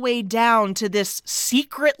all the way down to this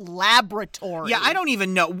secret laboratory. Yeah, I don't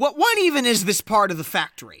even know. What even is this part of the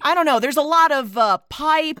factory? I don't know. There's a lot of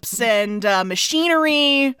pipes and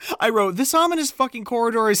machinery. I wrote, this ominous fucking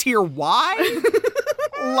corridor is here. Why?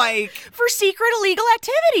 For secret illegal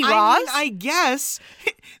activity, Ross. I guess.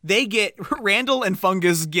 Randall and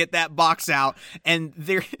Fungus get that box out, and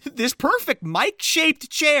this perfect Mike-shaped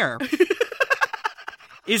chair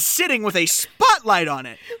is sitting with a spotlight on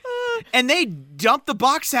it. And they dump the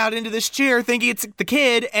box out into this chair thinking it's the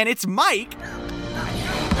kid, and it's Mike.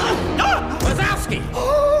 Wazowski!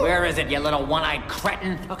 Where is it, you little one-eyed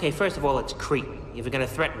cretin? Okay, first of all, it's creepy. If you're gonna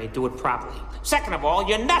threaten me, do it properly. Second of all,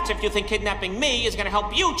 you're nuts if you think kidnapping me is gonna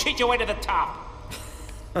help you cheat your way to the top.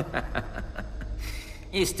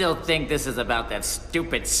 You still think this is about that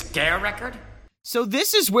stupid scare record? So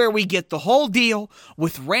this is where we get the whole deal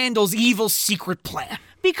with Randall's evil secret plan.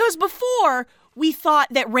 Because before, we thought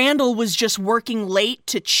that Randall was just working late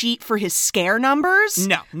to cheat for his scare numbers.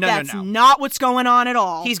 No. That's not what's going on at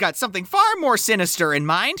all. He's got something far more sinister in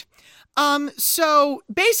mind. So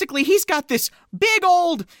basically he's got this big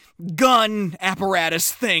old gun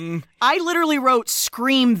apparatus thing. I literally wrote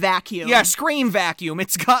scream vacuum. Yeah, scream vacuum.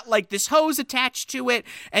 It's got this hose attached to it,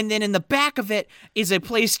 and then in the back of it is a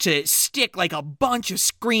place to stick a bunch of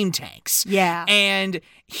scream tanks. Yeah. And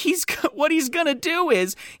what he's gonna do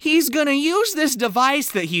is he's gonna use this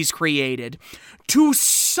device that he's created to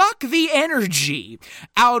suck the energy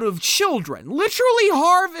out of children, literally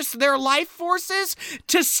harvest their life forces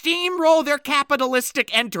to steamroll their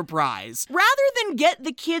capitalistic enterprise. Rather than get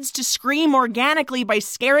the kids to scream organically by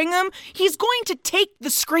scaring them, he's going to take the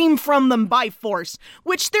scream from them by force,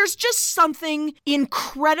 which there's just something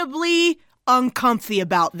incredibly uncomfy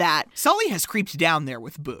about that. Sully has creeped down there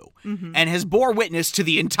with Boo and has bore witness to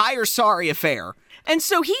the entire sorry affair. And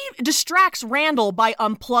so he distracts Randall by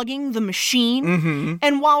unplugging the machine.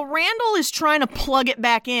 And while Randall is trying to plug it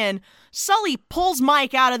back in, Sully pulls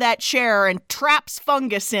Mike out of that chair and traps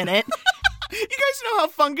Fungus in it. You guys know how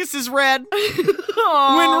Fungus is red?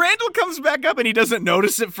 When Randall comes back up and he doesn't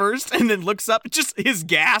notice it first and then looks up, just his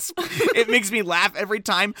gasp, it makes me laugh every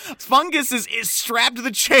time. Fungus is strapped to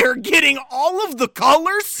the chair, getting all of the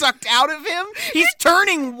color sucked out of him. He's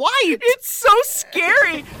turning white. It's so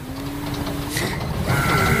scary.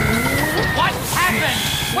 What happened?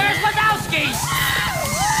 Where's Lebowski?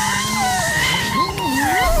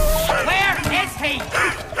 Where is he?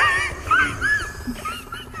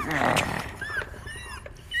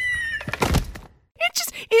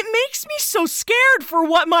 It makes me so scared for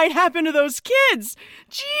what might happen to those kids.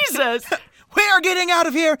 Jesus. We are getting out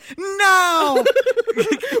of here now. We're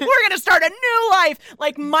going to start a new life.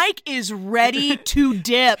 Like, Mike is ready to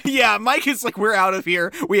dip. Yeah, Mike is like, we're out of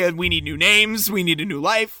here. We need new names. We need a new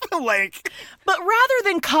life. But rather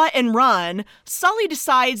than cut and run, Sully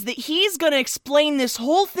decides that he's going to explain this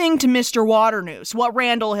whole thing to Mr. Waternoose, what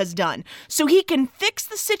Randall has done, so he can fix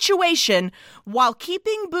the situation while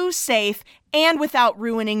keeping Boo safe and without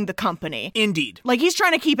ruining the company. Indeed. Like, he's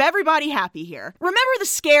trying to keep everybody happy here. Remember the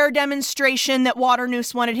scare demonstration that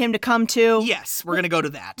Waternoose wanted him to come to? Yes, we're going to go to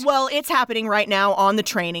that. Well, it's happening right now on the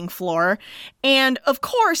training floor. And, of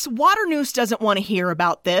course, Waternoose doesn't want to hear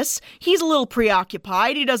about this. He's a little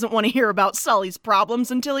preoccupied. He doesn't want to hear about Sully's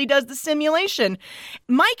problems until he does the simulation.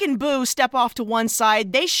 Mike and Boo step off to one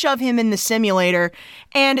side. They shove him in the simulator.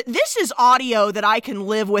 And this is audio that I can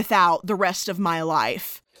live without the rest of my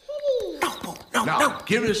life. Now,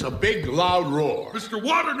 give us a big, loud roar. Mr.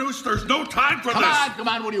 Waternoose, there's no time for this. Come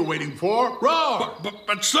on, what are you waiting for? Roar!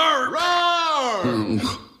 But sir... Roar!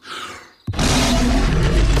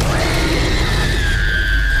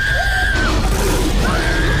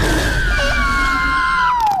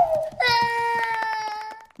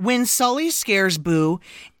 When Sully scares Boo,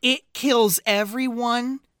 it kills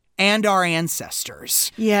everyone and our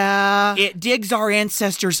ancestors. Yeah. It digs our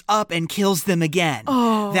ancestors up and kills them again.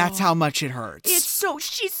 Oh. That's how much it hurts.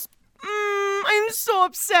 I'm so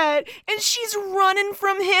upset. And she's running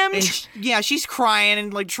from him. And she's crying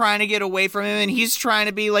and like trying to get away from him, and he's trying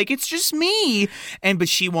to be like, it's just me. But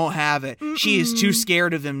she won't have it. She is too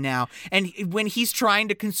scared of him now. And when he's trying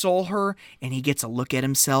to console her and he gets a look at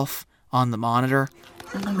himself on the monitor.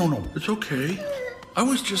 No. It's okay. I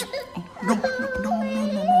was just... Oh,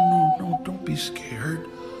 no, don't be scared.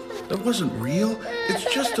 That wasn't real.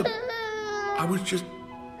 It's just I was just...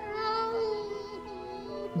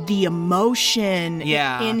 The emotion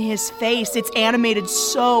in his face, it's animated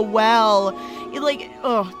so well.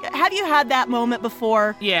 Have you had that moment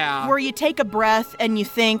before? Yeah. Where you take a breath and you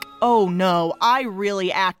think, oh no, I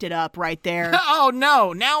really acted up right there. Oh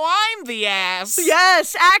no, now I'm the ass.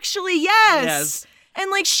 Yes, actually, yes.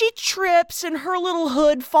 And she trips and her little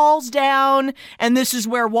hood falls down, and this is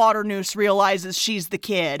where Waternoose realizes she's the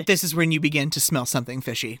kid. This is when you begin to smell something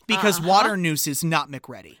fishy, because Waternoose is not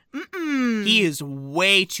McReady. He is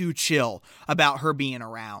way too chill about her being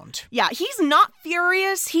around. Yeah, he's not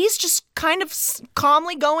furious. He's just kind of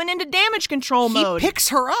calmly going into damage control mode. He picks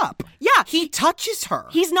her up. Yeah. He touches her.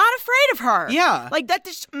 He's not afraid of her. Yeah.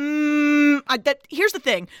 Here's the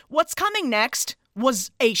thing. What's coming next was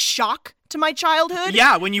a shock to my childhood.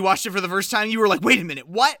 Yeah, when you watched it for the first time, you were like, wait a minute,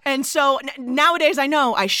 what? And so nowadays I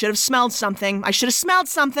know I should have smelled something.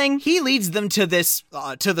 He leads them to this,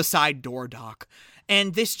 to the side door, Doc.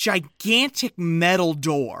 And this gigantic metal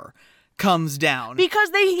door comes down. Because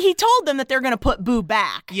he told them that they're going to put Boo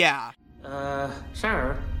back. Yeah.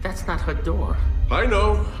 Sir, that's not her door. I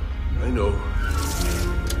know.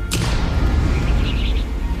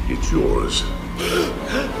 It's yours.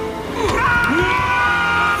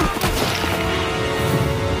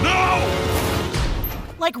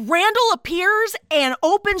 Like, Randall appears and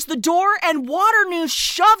opens the door, and Waternoose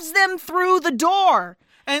shoves them through the door.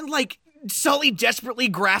 And, Sully desperately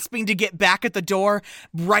grasping to get back at the door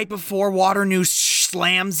right before Waternoose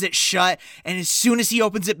slams it shut, and as soon as he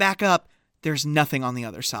opens it back up, there's nothing on the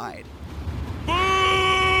other side.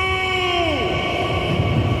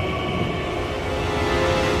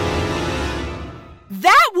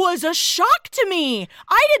 That was a shock to me.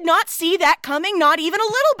 I did not see that coming, not even a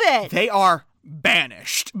little bit. They are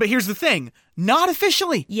banished. But here's the thing, not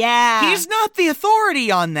officially. Yeah. He's not the authority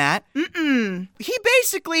on that. He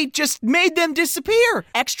basically just made them disappear.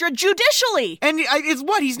 Extrajudicially. And it's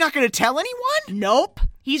what, he's not going to tell anyone? Nope.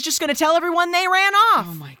 He's just going to tell everyone they ran off.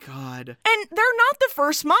 Oh my God. And they're not the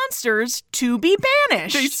first monsters to be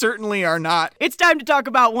banished. They certainly are not. It's time to talk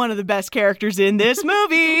about one of the best characters in this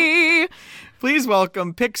movie. Please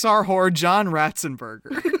welcome Pixar whore John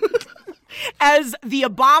Ratzenberger. As the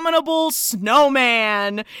abominable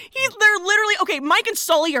snowman. They're literally, okay, Mike and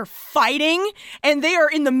Sully are fighting, and they are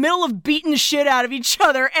in the middle of beating the shit out of each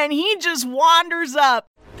other, and he just wanders up.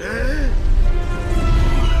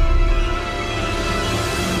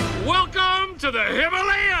 Welcome to the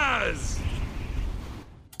Himalayas!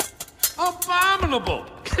 Abominable!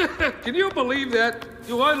 Can you believe that?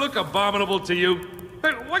 Do I look abominable to you?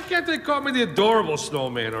 Hey, why can't they call me the adorable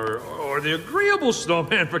snowman or the agreeable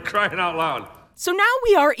snowman, for crying out loud? So now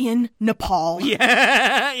we are in Nepal.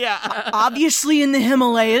 Yeah. Obviously in the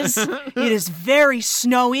Himalayas. It is very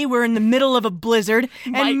snowy. We're in the middle of a blizzard.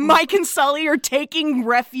 And Mike and Sully are taking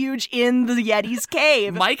refuge in the Yeti's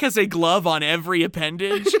cave. Mike has a glove on every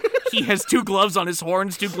appendage. He has 2 gloves on his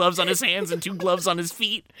horns, 2 gloves on his hands, and 2 gloves on his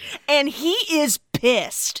feet. And he is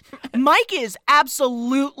pissed. Mike is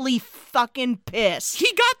absolutely fucking pissed.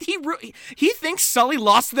 He thinks Sully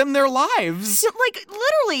lost them their lives. Like,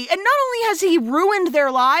 literally. And not only has he ruined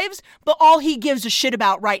their lives, but all he gives a shit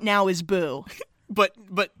about right now is Boo. But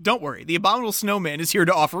don't worry, the abominable snowman is here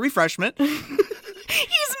to offer refreshment.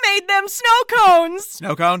 He's made them snow cones.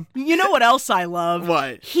 Snow cone? You know what else I love?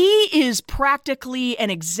 What? He is practically an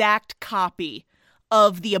exact copy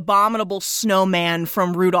of the abominable snowman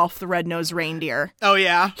from Rudolph the Red-Nosed Reindeer. Oh,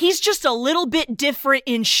 yeah? He's just a little bit different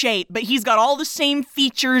in shape, but he's got all the same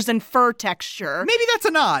features and fur texture. Maybe that's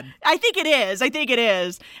a nod. I think it is.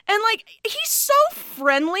 And, like, he's so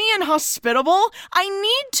friendly and hospitable. I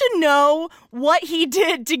need to know what he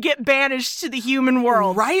did to get banished to the human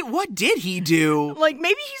world. Right? What did he do? Like,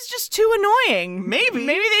 maybe he's just too annoying. Maybe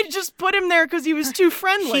they just put him there because he was too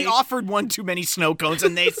friendly. He offered one too many snow cones,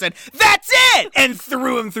 and they said, "That's it!" and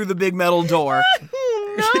threw him through the big metal door.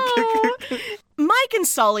 Oh, no. Mike and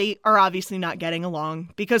Sully are obviously not getting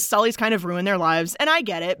along because Sully's kind of ruined their lives, and I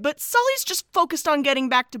get it, but Sully's just focused on getting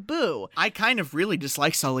back to Boo. I kind of really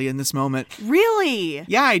dislike Sully in this moment. Really?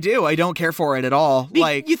 Yeah, I do. I don't care for it at all.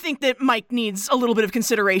 You think that Mike needs a little bit of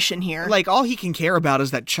consideration here? Like, all he can care about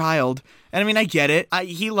is that child. And I mean, I get it.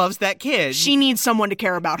 He loves that kid. She needs someone to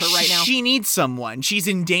care about her right now. She needs someone. She's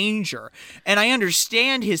in danger. And I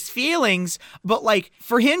understand his feelings, but like,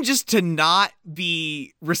 for him just to not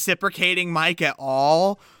be reciprocating Mike at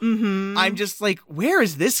all, I'm just like, where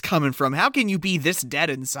is this coming from? How can you be this dead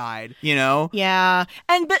inside, you know? Yeah.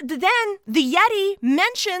 But then the Yeti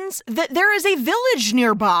mentions that there is a village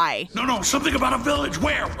nearby. No, something about a village.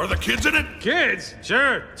 Where? Are the kids in it? Kids?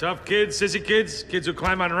 Sure. Tough kids, sissy kids, kids who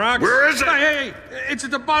climb on rocks. Where is it? Hey, it's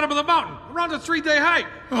at the bottom of the mountain, around a 3-day hike.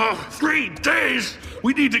 Oh, 3 days?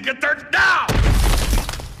 We need to get there now!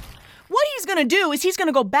 What he's gonna do is he's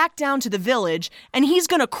gonna go back down to the village, and he's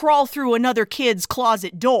gonna crawl through another kid's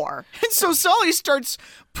closet door. And so Sully starts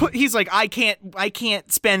he's like, I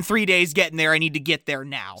can't spend 3 days getting there. I need to get there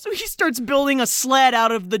now. So he starts building a sled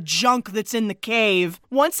out of the junk that's in the cave.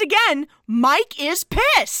 Once again, Mike is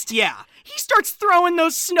pissed. Yeah. He starts throwing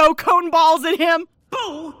those snow cone balls at him.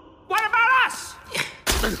 Boo! What about us?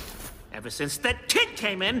 Ever since that kid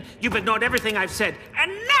came in, you've ignored everything I've said. And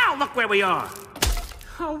now look where we are.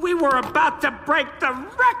 Oh, we were about to break the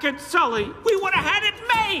record, Sully. We would have had it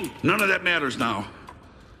made. None of that matters now.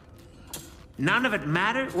 None of it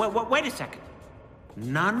matters? Wait a second.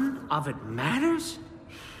 None of it matters?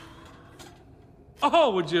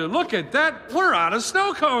 Oh, would you look at that? We're out of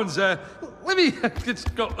snow cones. Let me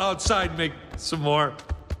just go outside and make some more.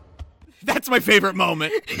 That's my favorite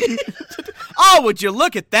moment. Oh, would you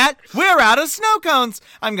look at that? We're out of snow cones.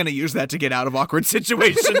 I'm going to use that to get out of awkward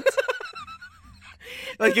situations.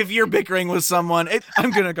 Like, if you're bickering with someone,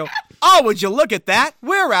 I'm going to go, oh, would you look at that?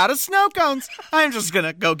 We're out of snow cones. I'm just going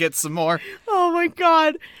to go get some more. Oh, my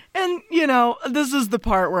God. And, you know, this is the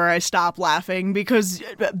part where I stop laughing because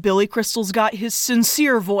Billy Crystal's got his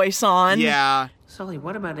sincere voice on. Yeah. Sully,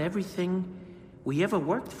 what about everything we ever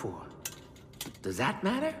worked for? Does that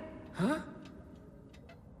matter? Huh?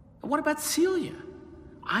 What about Celia?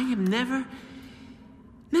 I am never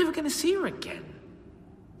gonna see her again.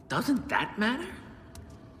 Doesn't that matter?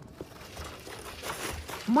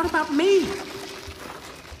 And what about me?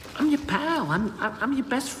 I'm your pal. I'm your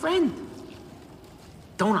best friend.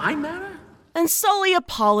 Don't I matter? And Sully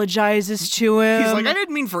apologizes to him. He's like, I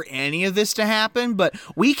didn't mean for any of this to happen, but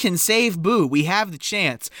we can save Boo. We have the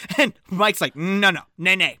chance. And Mike's like, no.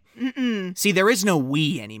 Mm-mm. See, there is no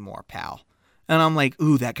we anymore, pal. And I'm like,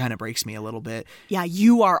 ooh, that kind of breaks me a little bit. Yeah,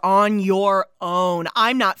 you are on your own.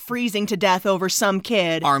 I'm not freezing to death over some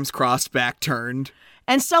kid. Arms crossed, back turned.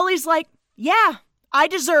 And Sully's like, yeah, I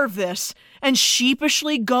deserve this. And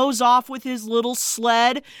sheepishly goes off with his little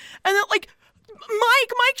sled. And then, like,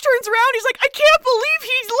 Mike turns around. He's like, I can't believe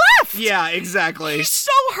he's left. Yeah, exactly. He's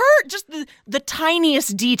so hurt. Just the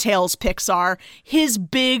tiniest details, Pixar. His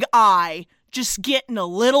big eye just getting a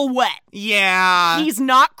little wet. Yeah. He's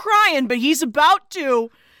not crying, but he's about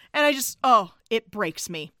to. And it breaks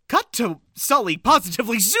me. Cut to Sully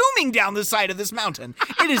positively zooming down the side of this mountain.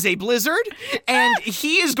 It is a blizzard, and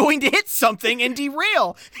he is going to hit something and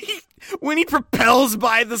derail. When he propels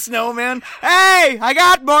by the snowman, hey, I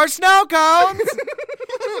got more snow cones.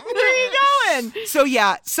 Where are you going? So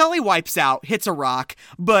yeah, Sully wipes out, hits a rock,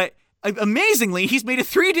 but amazingly, he's made a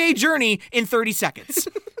 3-day journey in 30 seconds.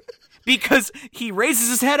 Because he raises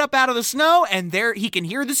his head up out of the snow, and there he can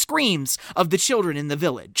hear the screams of the children in the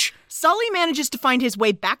village. Sully manages to find his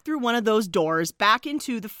way back through one of those doors, back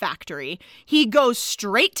into the factory. He goes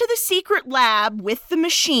straight to the secret lab with the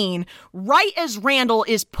machine, right as Randall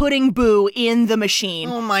is putting Boo in the machine.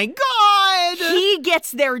 Oh my God! He gets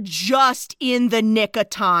there just in the nick of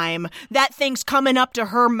time. That thing's coming up to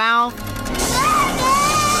her mouth.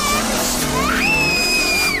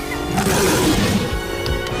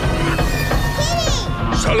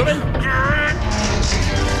 Sullivan?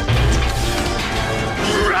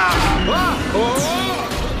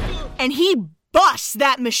 And he busts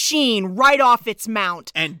that machine right off its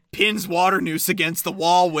mount. And pins Waternoose against the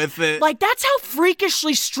wall with it. Like, that's how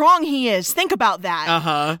freakishly strong he is. Think about that.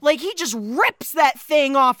 Uh-huh. Like, he just rips that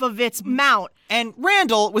thing off of its mount. And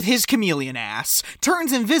Randall, with his chameleon ass,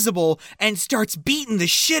 turns invisible and starts beating the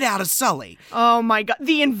shit out of Sully. Oh my God,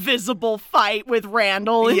 the invisible fight with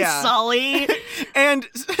Randall and Sully. And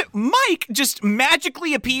Mike just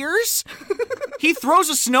magically appears. He throws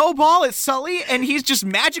a snowball at Sully, and he's just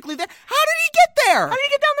magically there. How did he get there? How did he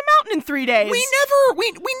get down the mountain in 3 days?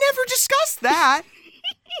 We never discussed that.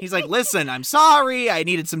 He's like, listen, I'm sorry. I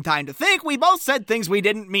needed some time to think. We both said things we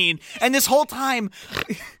didn't mean. And this whole time,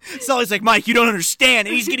 Sully's like, Mike, you don't understand.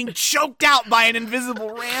 And he's getting choked out by an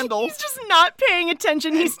invisible Randall. He's just not paying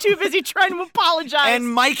attention. He's too busy trying to apologize.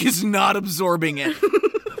 And Mike is not absorbing it.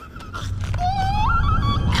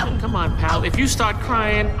 Come on, pal. If you start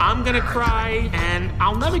crying, I'm gonna cry, and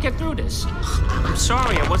I'll never get through this. I'm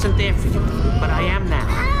sorry I wasn't there for you, but I am now.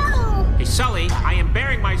 Hey, Sully, I am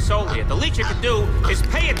bearing my soul here. The least you can do is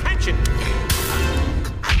pay attention.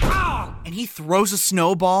 And he throws a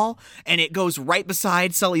snowball, and it goes right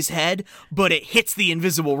beside Sully's head, but it hits the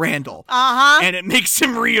invisible Randall. Uh-huh. And it makes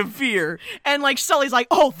him reappear. And, like, Sully's like,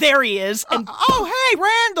 oh, there he is. And oh, hey,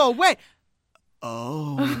 Randall, wait.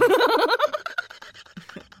 Oh.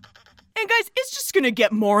 And guys, it's just gonna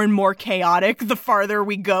get more and more chaotic the farther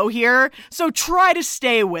we go here, so try to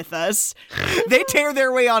stay with us. They tear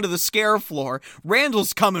their way onto the scare floor.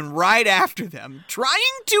 Randall's coming right after them, trying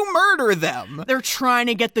to murder them. They're trying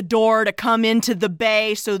to get the door to come into the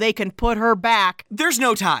bay so they can put her back. There's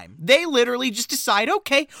no time. They literally just decide,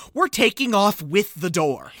 okay, we're taking off with the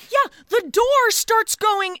door. Yeah, the door starts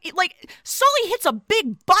going, like, Sully hits a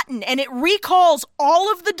big button and it recalls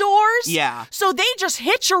all of the doors. Yeah. So they just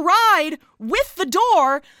hitch a ride with the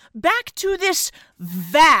door back to this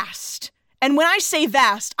vast, and when I say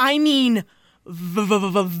vast, I mean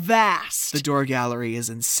vast. The door gallery is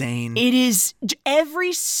insane. It is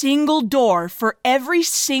every single door for every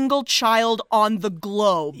single child on the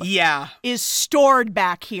globe. Yeah. Is stored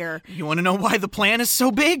back here. You want to know why the plan is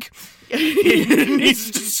so big? It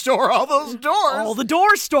needs to store all those doors. All the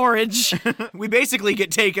door storage. We basically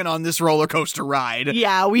get taken on this roller coaster ride.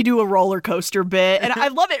 Yeah, we do a roller coaster bit. And I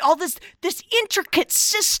love it. All this intricate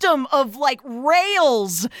system of, like,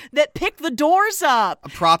 rails that pick the doors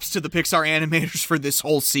up. Props to the Pixar animators for this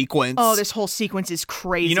whole sequence. Oh, this whole sequence is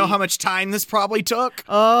crazy. You know how much time this probably took?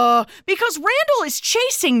 Because Randall is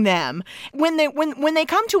chasing them. When they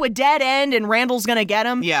come to a dead end and Randall's gonna get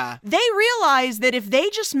them, yeah, they realize that if they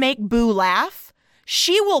just make Boo laugh,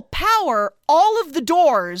 she will power all of the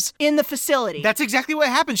doors in the facility. That's exactly what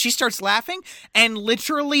happens. She starts laughing, and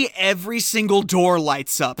literally every single door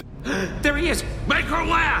lights up. There he is. Make her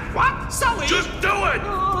laugh. What? Sully? Just do it.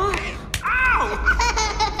 Ow!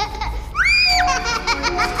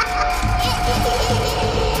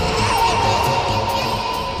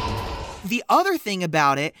 The other thing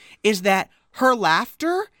about it is that her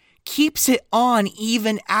laughter keeps it on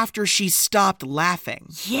even after she stopped laughing.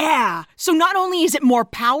 Yeah. So not only is it more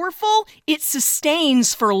powerful, it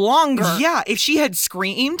sustains for longer. Yeah, if she had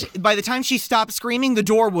screamed, by the time she stopped screaming, the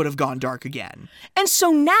door would have gone dark again. And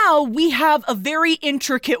so now we have a very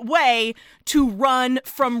intricate way to run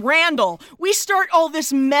from Randall. We start all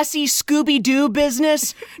this messy Scooby-Doo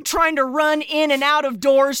business, trying to run in and out of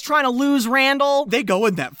doors, trying to lose Randall. They go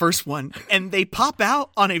in that first one, and they pop out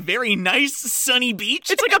on a very nice, sunny beach.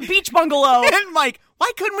 It's like a beach bungalow. And Mike,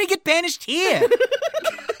 why couldn't we get banished here?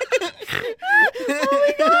 Oh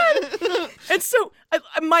my God. And so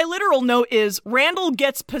my literal note is Randall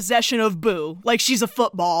gets possession of Boo, like she's a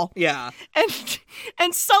football. Yeah.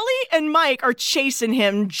 And Sully and Mike are chasing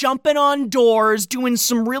him, jumping on doors, doing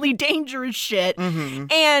some really dangerous shit. Mm-hmm.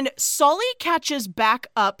 And Sully catches back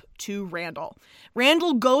up to Randall.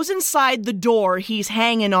 Randall goes inside the door he's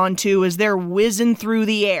hanging onto as they're whizzing through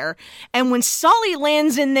the air. And when Sully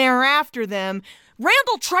lands in there after them,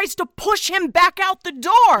 Randall tries to push him back out the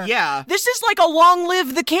door. Yeah. This is like a long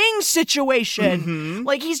live the king situation. Mm-hmm.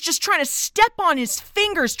 Like he's just trying to step on his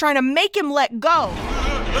fingers, trying to make him let go.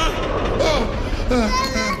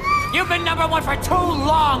 You've been number one for too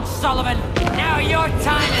long, Sullivan. Now your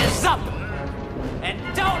time is up. And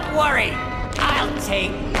don't worry, I'll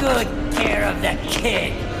take good care of the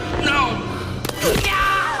kid. No!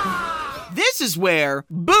 This is where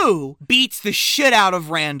Boo beats the shit out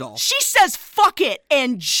of Randall. She says fuck it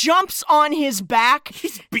and jumps on his back.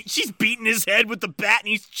 She's beating his head with the bat and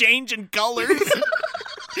he's changing colors.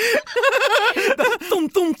 Thum,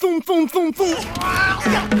 thum, thum, thum, thum, thum.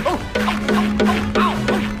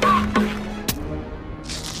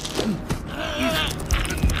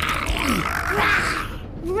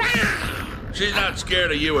 She's not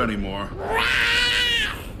scared of you anymore.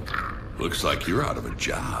 Looks like you're out of a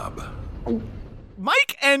job.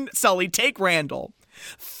 Mike and Sully take Randall,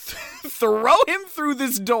 throw him through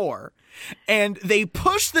this door, and they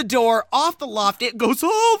push the door off the loft. It goes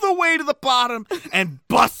all the way to the bottom and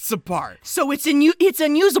busts apart. So it's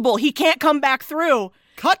unusable. He can't come back through.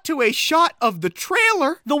 Cut to a shot of the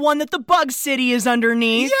trailer. The one that the Bug City is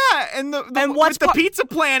underneath. Yeah, and what's the Pizza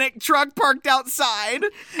Planet truck parked outside.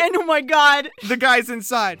 And oh my God. The guy's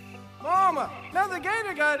inside. Mama, another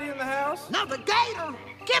gator got in the house. Another gator?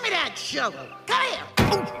 Give me that shovel. Come here.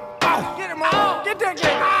 Get him, Mama. Get that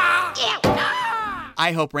gator.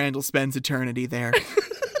 I hope Randall spends eternity there.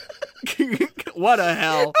 What a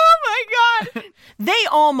hell. Oh my God. They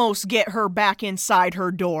almost get her back inside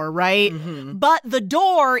her door, right? Mm-hmm. But the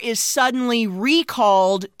door is suddenly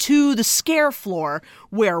recalled to the scare floor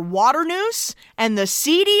where Waternoose and the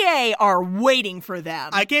CDA are waiting for them.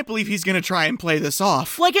 I can't believe he's going to try and play this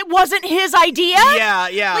off. Like it wasn't his idea?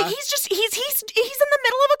 Yeah. Like he's in the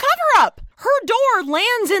middle of a cover-up. Her door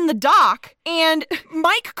lands in the dock, and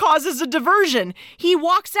Mike causes a diversion. He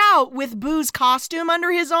walks out with Boo's costume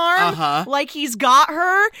under his arm, like he's got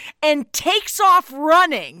her, and takes off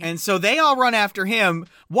running. And so they all run after him.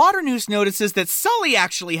 Waternoose notices that Sully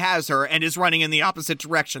actually has her and is running in the opposite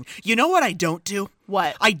direction. You know what I don't do?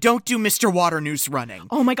 What? I don't do Mr. Waternoose running.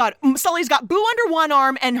 Oh my God. Sully's got Boo under one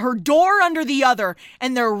arm and her door under the other,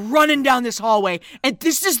 and they're running down this hallway. And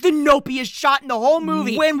this is the nopiest shot in the whole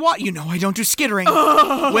movie. You know I don't do skittering.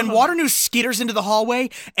 When Waternoose skitters into the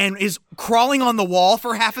hallway and is crawling on the wall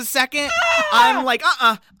for half a second, I'm like,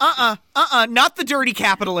 not the dirty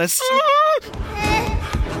capitalist.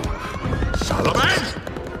 Sullivan,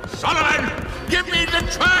 give me the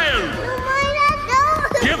child.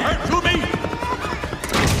 Give her to me.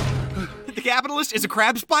 The capitalist is a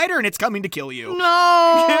crab spider and it's coming to kill you.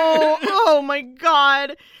 No. Oh my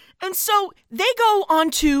God. And so they go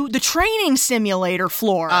onto the training simulator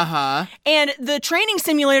floor. And the training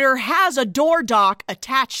simulator has a door dock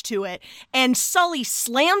attached to it. And Sully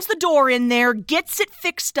slams the door in there, gets it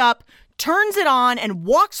fixed up, turns it on, and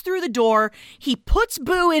walks through the door. He puts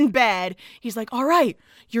Boo in bed. He's like, all right,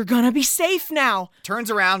 you're gonna be safe now. Turns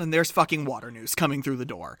around and there's fucking Waternoose coming through the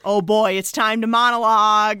door. Oh boy, it's time to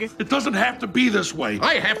monologue. It doesn't have to be this way.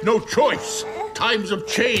 I have no choice. Times have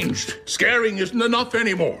changed. Scaring isn't enough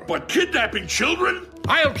anymore. But kidnapping children?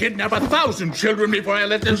 I'll kidnap 1,000 children before I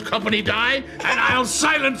let this company die, and I'll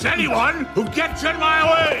silence anyone who gets in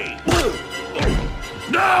my way.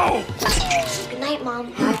 No! Good night,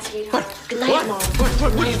 Mom. Good night, Mom.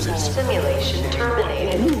 What is this? Simulation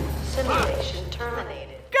terminated. Simulation terminated.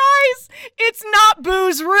 Guys, it's not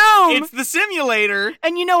Boo's room. room. It's the simulator.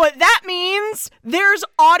 And you know what that means? There's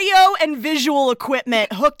audio and visual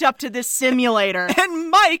equipment hooked up to this simulator. And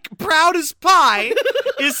Mike, proud as pie,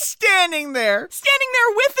 is standing there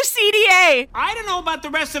with the CDA. I don't know about the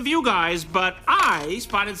rest of you guys, but I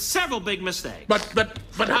spotted several big mistakes. But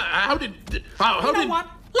how did... You know what?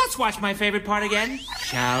 Let's watch my favorite part again,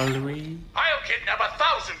 shall we? I'll kidnap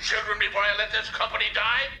 1,000 children before I let this company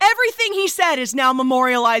die. Everything he said is now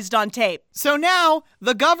memorialized on tape. So now,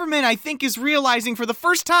 the government, I think, is realizing for the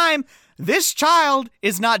first time this child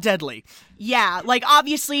is not deadly. Yeah, like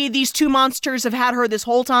obviously these two monsters have had her this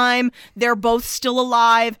whole time. They're both still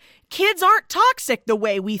alive. Kids aren't toxic the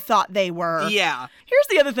way we thought they were. Yeah. Here's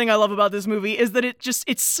the other thing I love about this movie is that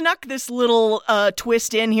it snuck this little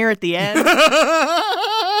twist in here at the end.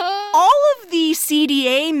 All of the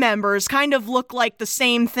CDA members kind of look like the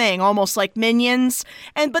same thing, almost like minions,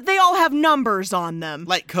 but they all have numbers on them.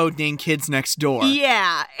 Like codename Kids Next Door.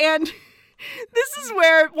 Yeah, and this is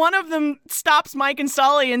where one of them stops Mike and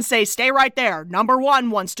Sully and say, "Stay right there. Number 1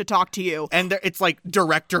 wants to talk to you." And it's like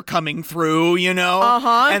director coming through, you know?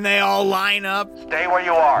 Uh-huh. And they all line up. Stay where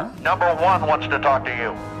you are. Number 1 wants to talk to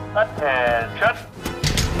you. Attention.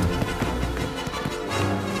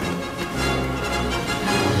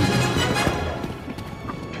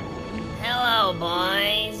 Hello,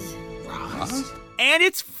 boys. Roz? And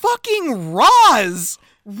it's fucking Roz!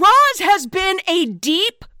 Roz has been a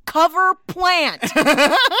deep cover plant.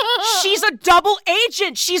 She's a double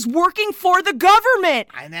agent. She's working for the government.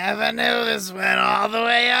 I never knew this went all the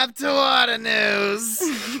way up to Water News. Guys,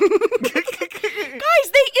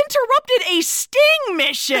 they interrupted a sting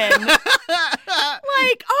mission.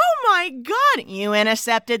 Like, oh my God, you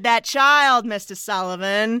intercepted that child, Mr.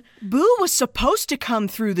 Sullivan. Boo was supposed to come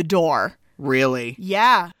through the door. Really?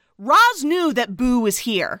 Yeah. Roz knew that Boo was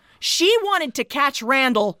here. She wanted to catch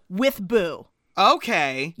Randall with Boo.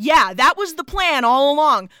 Okay. Yeah, that was the plan all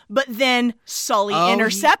along. But then Sully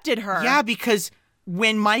intercepted her. Yeah, because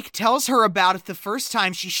when Mike tells her about it the first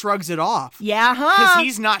time, she shrugs it off. Yeah, huh? Because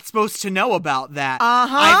he's not supposed to know about that.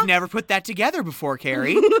 Uh-huh. I've never put that together before,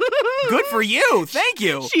 Carrie. Good for you. Thank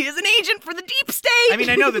you. She is an agent for the deep state. I mean,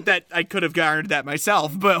 I know that I could have garnered that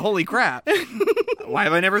myself, but holy crap. Why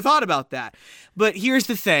have I never thought about that? But here's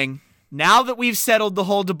the thing. Now that we've settled the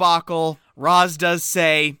whole debacle, Roz does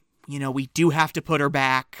say, we do have to put her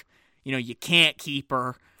back. You can't keep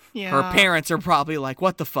her. Yeah. Her parents are probably like,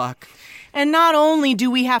 what the fuck? And not only do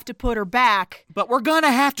we have to put her back, but we're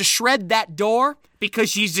gonna have to shred that door because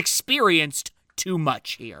she's experienced too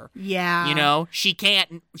much here. Yeah. She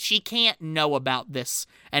can't know about this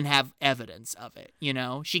and have evidence of it,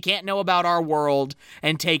 She can't know about our world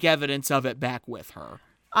and take evidence of it back with her.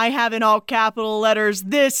 I have in all capital letters,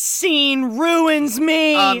 "This scene ruins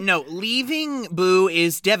me." No, leaving Boo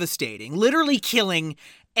is devastating. Literally killing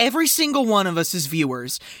every single one of us as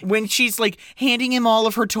viewers when she's like handing him all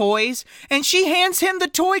of her toys and she hands him the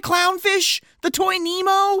toy clownfish, the toy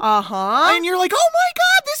Nemo. Uh-huh. And you're like, oh my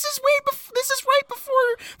God, this is right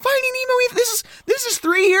before Finding Nemo. This is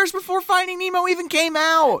 3 years before Finding Nemo even came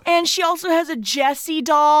out. And she also has a Jessie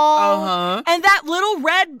doll. Uh-huh. And that little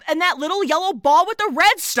yellow ball with the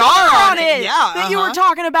red star on it. Yeah. That you were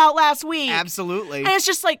talking about last week. Absolutely. And it's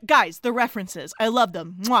just like, guys, the references. I love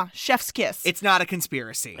them. Mwah. Chef's kiss. It's not a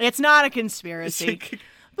conspiracy. It's not a conspiracy.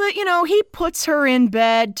 But, he puts her in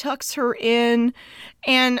bed, tucks her in,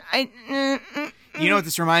 and You know what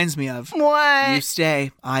this reminds me of? What? You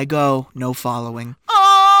stay, I go, no following.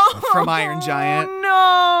 Oh! From Iron Giant.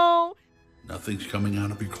 No! Nothing's coming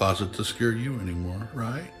out of your closet to scare you anymore,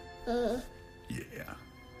 right? Yeah.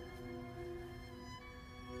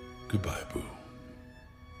 Goodbye, Boo.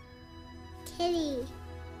 Kitty.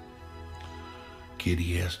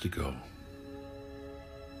 Kitty has to go.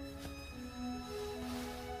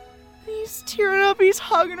 He's tearing up, he's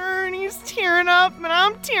hugging her, and he's tearing up, and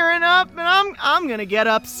I'm tearing up, and I'm gonna get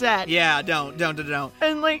upset. Yeah, don't.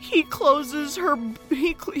 And like he closes her,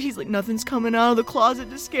 he's like, nothing's coming out of the closet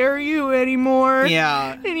to scare you anymore.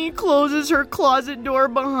 Yeah. And he closes her closet door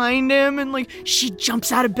behind him, and like she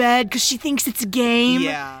jumps out of bed because she thinks it's a game.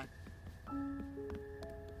 Yeah.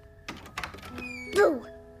 Boo.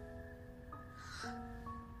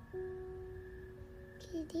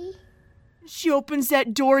 Kitty. She opens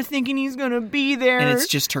that door thinking he's gonna be there. And it's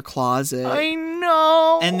just her closet. I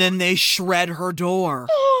know. And then they shred her door.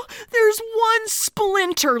 Oh, there's one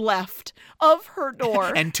splinter left of her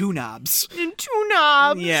door. And 2 knobs. And 2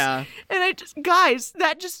 knobs. Yeah. And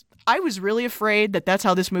I was really afraid that that's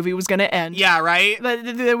how this movie was going to end. Yeah, right?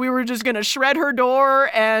 That we were just going to shred her door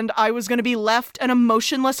and I was going to be left an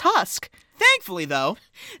emotionless husk. Thankfully, though.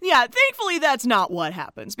 Yeah, thankfully that's not what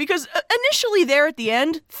happens, because initially there at the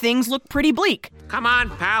end, things look pretty bleak. Come on,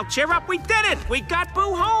 pal, cheer up. We did it. We got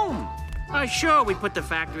Boo home. Sure, we put the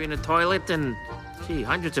factory in the toilet, and, gee,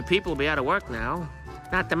 hundreds of people will be out of work now.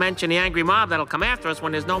 Not to mention the angry mob that'll come after us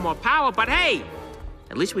when there's no more power, but hey,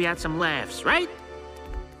 at least we had some laughs, right?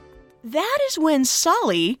 That is when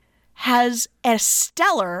Sully has a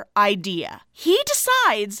stellar idea. He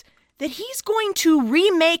decides that he's going to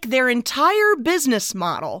remake their entire business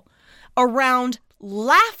model around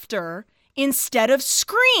laughter instead of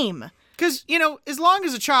scream. Because, as long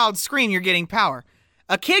as a child screams, you're getting power.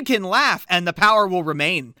 A kid can laugh and the power will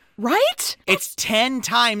remain. Right? It's 10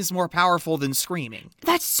 times more powerful than screaming.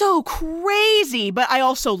 That's so crazy, but I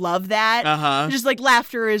also love that. Uh-huh. Just like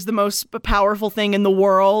laughter is the most powerful thing in the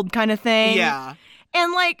world kind of thing. Yeah.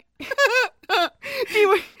 And like...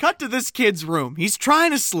 Cut to this kid's room. He's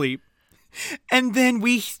trying to sleep. And then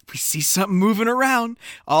we see something moving around,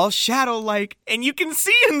 all shadow-like, and you can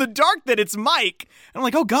see in the dark that it's Mike. And I'm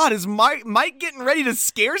like, oh God, is Mike getting ready to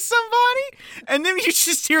scare somebody? And then you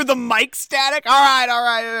just hear the mic static. All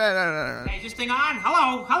right. Hey, is this thing on?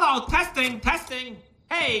 Hello, testing.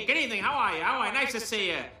 Hey, good evening, how are you? Nice to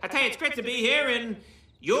see you. I tell you, it's great to be here in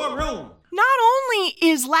your room. Not only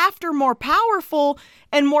is laughter more powerful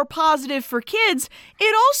and more positive for kids,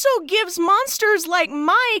 it also gives monsters like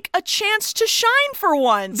Mike a chance to shine for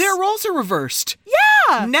once. Their roles are reversed.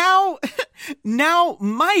 Yeah! Now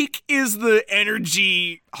Mike is the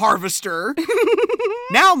energy harvester.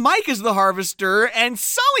 Now Mike is the harvester and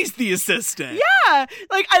Sully's the assistant. Yeah!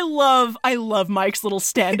 Like, I love Mike's little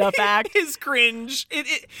stand-up act. His cringe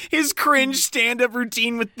stand-up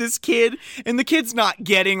routine with this kid, and the kid's not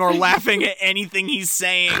getting or laughing at anything he's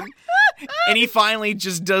saying. And he finally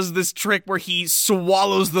just does this trick where he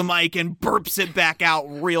swallows the mic and burps it back out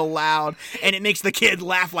real loud, and it makes the kid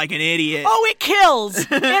laugh like an idiot. Oh, it kills!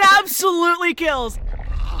 It absolutely kills.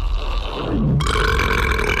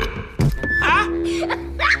 Huh?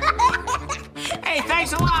 Hey,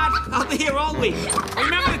 thanks a lot. I'll be here all week.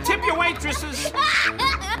 Remember to tip your waitresses.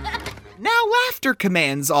 Now laughter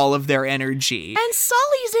commands all of their energy. And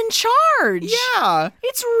Sully's in charge. Yeah.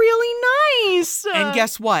 It's really nice. And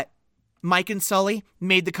guess what? Mike and Sully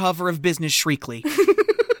made the cover of Business Shriekly.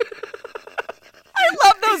 I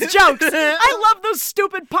love those jokes. I love those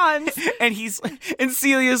stupid puns. And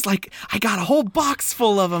Celia's like, I got a whole box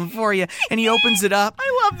full of them for you. And he opens it up.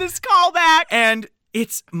 I love this callback. And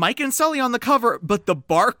it's Mike and Sully on the cover, but the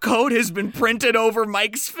barcode has been printed over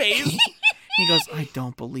Mike's face. He goes, I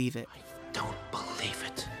don't believe it.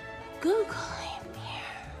 Google him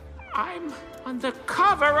here. I'm on the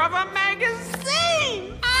cover of a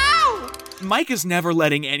magazine. Ow! Mike is never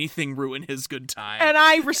letting anything ruin his good time. And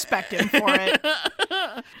I respect him for it.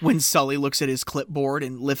 When Sully looks at his clipboard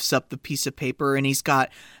and lifts up the piece of paper, and he's got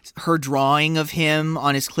her drawing of him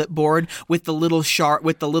on his clipboard with the little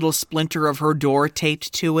splinter of her door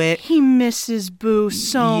taped to it. He misses Boo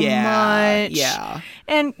so much. Yeah.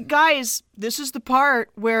 And guys, this is the part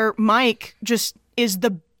where Mike just is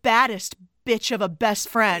the baddest bitch of a best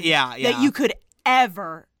friend that you could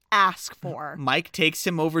ever ask for. Mike takes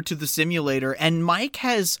him over to the simulator, and Mike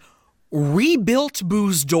has rebuilt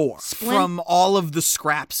Boo's door from all of the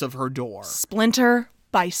scraps of her door. Splinter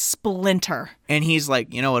by splinter. And he's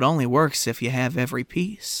like, it only works if you have every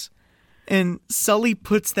piece. And Sully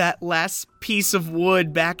puts that last piece of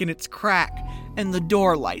wood back in its crack, and the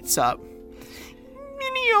door lights up.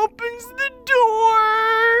 And he opens the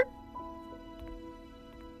door.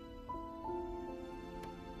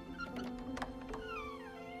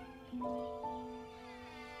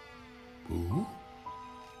 Ooh.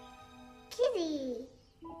 Kitty.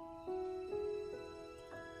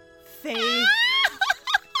 Fade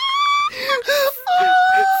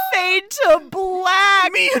to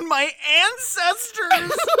black. Me and my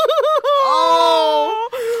ancestors.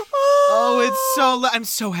 Oh, it's so. I'm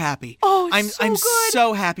so happy. Oh, I'm good.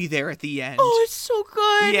 so happy there at the end. Oh, it's so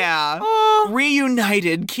good. Yeah. Oh.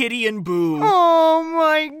 Reunited, Kitty and Boo. Oh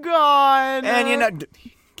my God. And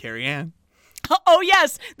Carrie Ann. Oh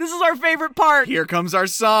yes, this is our favorite part. Here comes our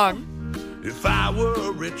song. If I were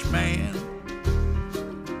a rich man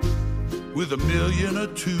with $1 million or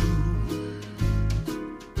 $2 million,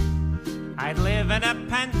 I'd live in a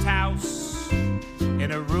penthouse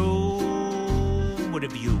in a room with a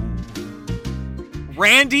view.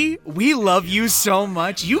 Randy, we love you so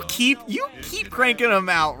much. You keep cranking them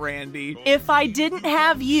out, Randy. If I Didn't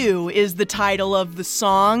Have You is the title of the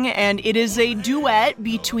song, and it is a duet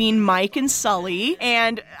between Mike and Sully.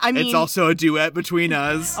 And I mean, it's also a duet between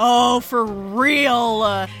us. Oh, for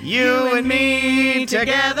real. You and me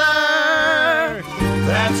together.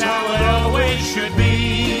 That's how it always should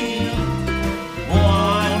be.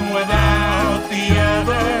 One without the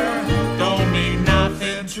other don't mean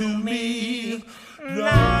nothing to me.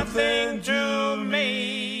 Nothing to me.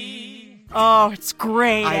 Oh, it's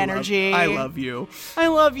great energy. I love you. I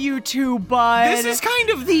love you too, bud. This is kind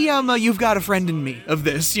of the you've got a friend in me of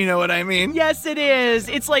this, you know what I mean? Yes, it is.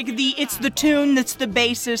 It's like it's the tune that's the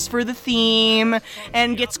basis for the theme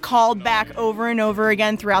and gets called back over and over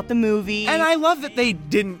again throughout the movie. And I love that they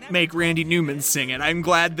didn't make Randy Newman sing it. I'm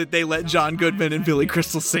glad that they let John Goodman and Billy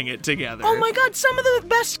Crystal sing it together. Oh my God, some of the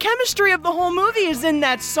best chemistry of the whole movie is in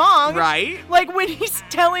that song. Right? Like when he's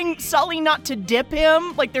telling Sully not to dip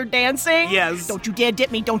him, like they're dancing. Yes. Don't you dare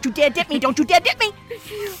dip me, don't you dare dip me, don't you dare dip me.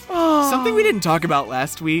 Oh. Something we didn't talk about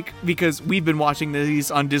last week, because we've been watching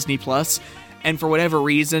these on Disney Plus, and for whatever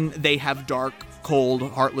reason, they have dark, cold,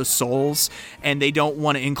 heartless souls, and they don't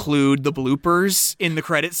want to include the bloopers in the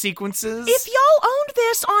credit sequences. If y'all owned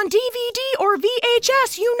this on DVD or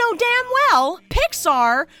VHS, you know damn well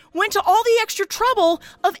Pixar went to all the extra trouble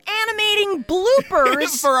of animating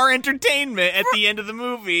bloopers for our entertainment at the end of the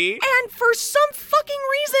movie. And for some fucking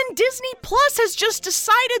reason, Disney Plus has just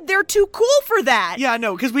decided they're too cool for that. Yeah,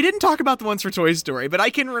 no, because we didn't talk about the ones for Toy Story, but I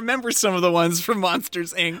can remember some of the ones from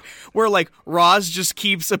Monsters, Inc., where, like, Roz just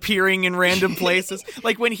keeps appearing in random places.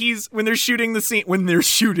 Like, when they're shooting the scene,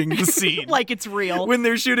 like it's real. When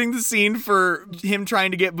they're shooting the scene for him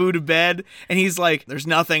trying to get Boo to bed, and he's like, there's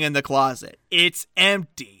nothing in the closet. It's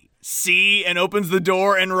empty. See? And opens the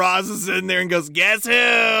door, and Roz is in there and goes, guess who?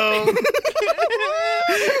 And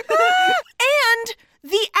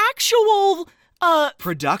the actual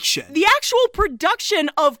production. The actual production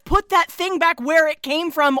of put that thing back where it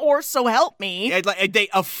came from, or so help me.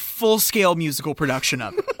 A full-scale musical production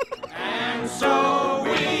of it. And so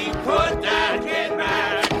we put that kid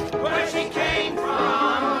back where she came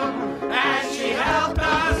from, as she helped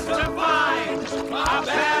us to find a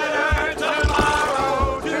better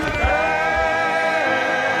tomorrow today.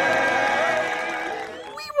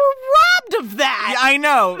 We were robbed of that. Yeah, I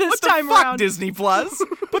know. This what time the fuck, around. Disney Plus?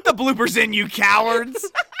 Put the bloopers in, you cowards.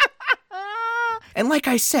 And like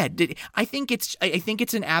I said, I think it's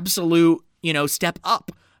an absolute, step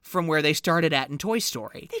up from where they started at in Toy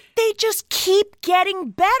Story. They just keep getting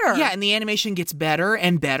better. Yeah, and the animation gets better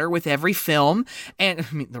and better with every film. And,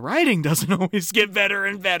 I mean, the writing doesn't always get better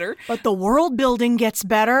and better. But the world building gets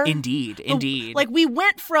better. Indeed. Like, we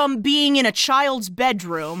went from being in a child's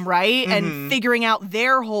bedroom, right? Mm-hmm. And figuring out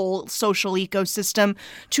their whole social ecosystem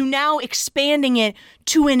to now expanding it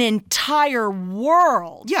to an entire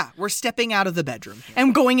world. Yeah, we're stepping out of the bedroom.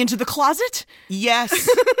 And going into the closet? Yes.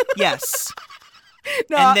 Yes.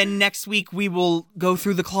 No. And then next week we will go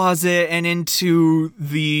through the closet and into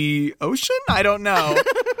the ocean? I don't know.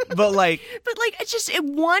 But it's just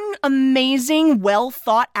one amazing, well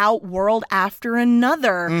thought out world after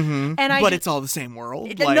another. Mm-hmm. And it's all the same world.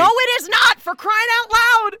 No, it is not, for crying out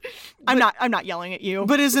loud. I'm not yelling at you.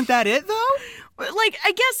 But isn't that it though? Like,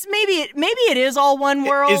 I guess maybe it is all one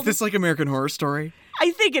world. Is this like American Horror Story? I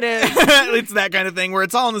think it is. It's that kind of thing where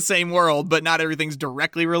it's all in the same world, but not everything's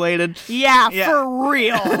directly related. Yeah. For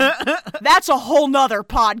real. That's a whole nother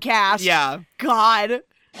podcast. Yeah. God.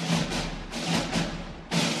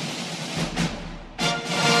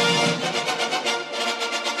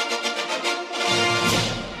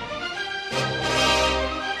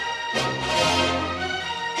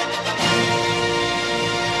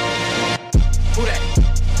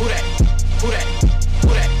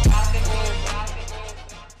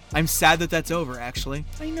 I'm sad that that's over, actually.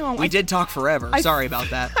 I know. We did talk forever. Sorry about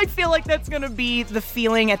that. I feel like that's going to be the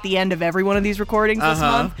feeling at the end of every one of these recordings this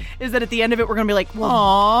month, is that at the end of it, we're going to be like,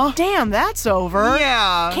 well, damn, that's over.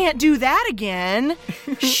 Yeah. Can't do that again.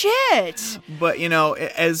 Shit. But,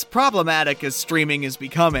 as problematic as streaming is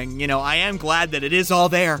becoming, I am glad that it is all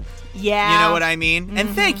there. Yeah. You know what I mean? Mm-hmm. And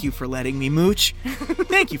thank you for letting me mooch.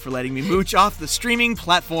 Thank you for letting me mooch off the streaming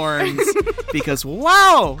platforms. Because,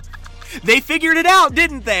 wow, they figured it out,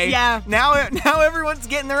 didn't they? Yeah. Now everyone's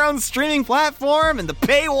getting their own streaming platform, and the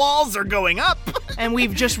paywalls are going up. And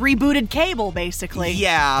we've just rebooted cable, basically.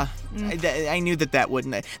 Yeah. I knew that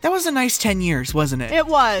wouldn't. That was a nice 10 years, wasn't it? It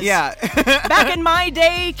was. Yeah. Back in my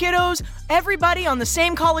day, kiddos, everybody on the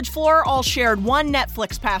same college floor all shared one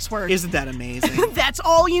Netflix password. Isn't that amazing? That's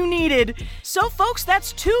all you needed. So, folks,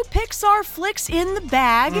 that's 2 Pixar flicks in the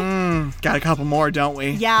bag. Got a couple more, don't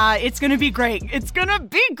we? Yeah, it's going to be great. It's going to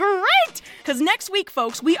be great. Because next week,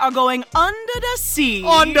 folks, we are going under the sea.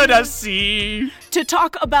 Under the sea. To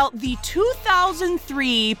talk about the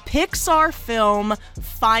 2003 Pixar film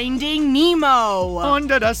Finding Nemo.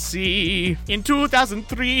 Under the sea in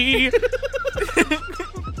 2003.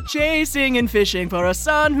 Chasing and fishing for a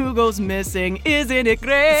son who goes missing. Isn't it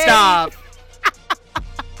great? Stop.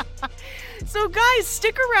 So guys,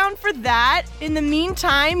 stick around for that. In the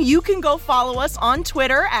meantime, you can go follow us on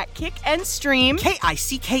Twitter at Kick and Stream.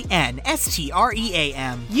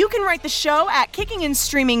 KICKNSTREAM. You can write the show at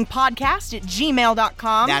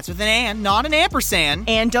kickingandstreamingpodcast@gmail.com. That's with an and, not an ampersand.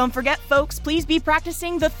 And don't forget, folks, please be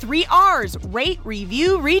practicing the 3 R's. Rate,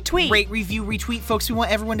 review, retweet. Rate, review, retweet, folks. We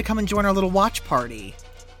want everyone to come and join our little watch party.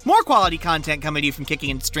 More quality content coming to you from Kicking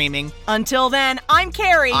and Streaming. Until then, I'm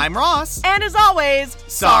Carrie. I'm Ross. And as always,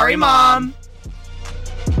 sorry, Mom.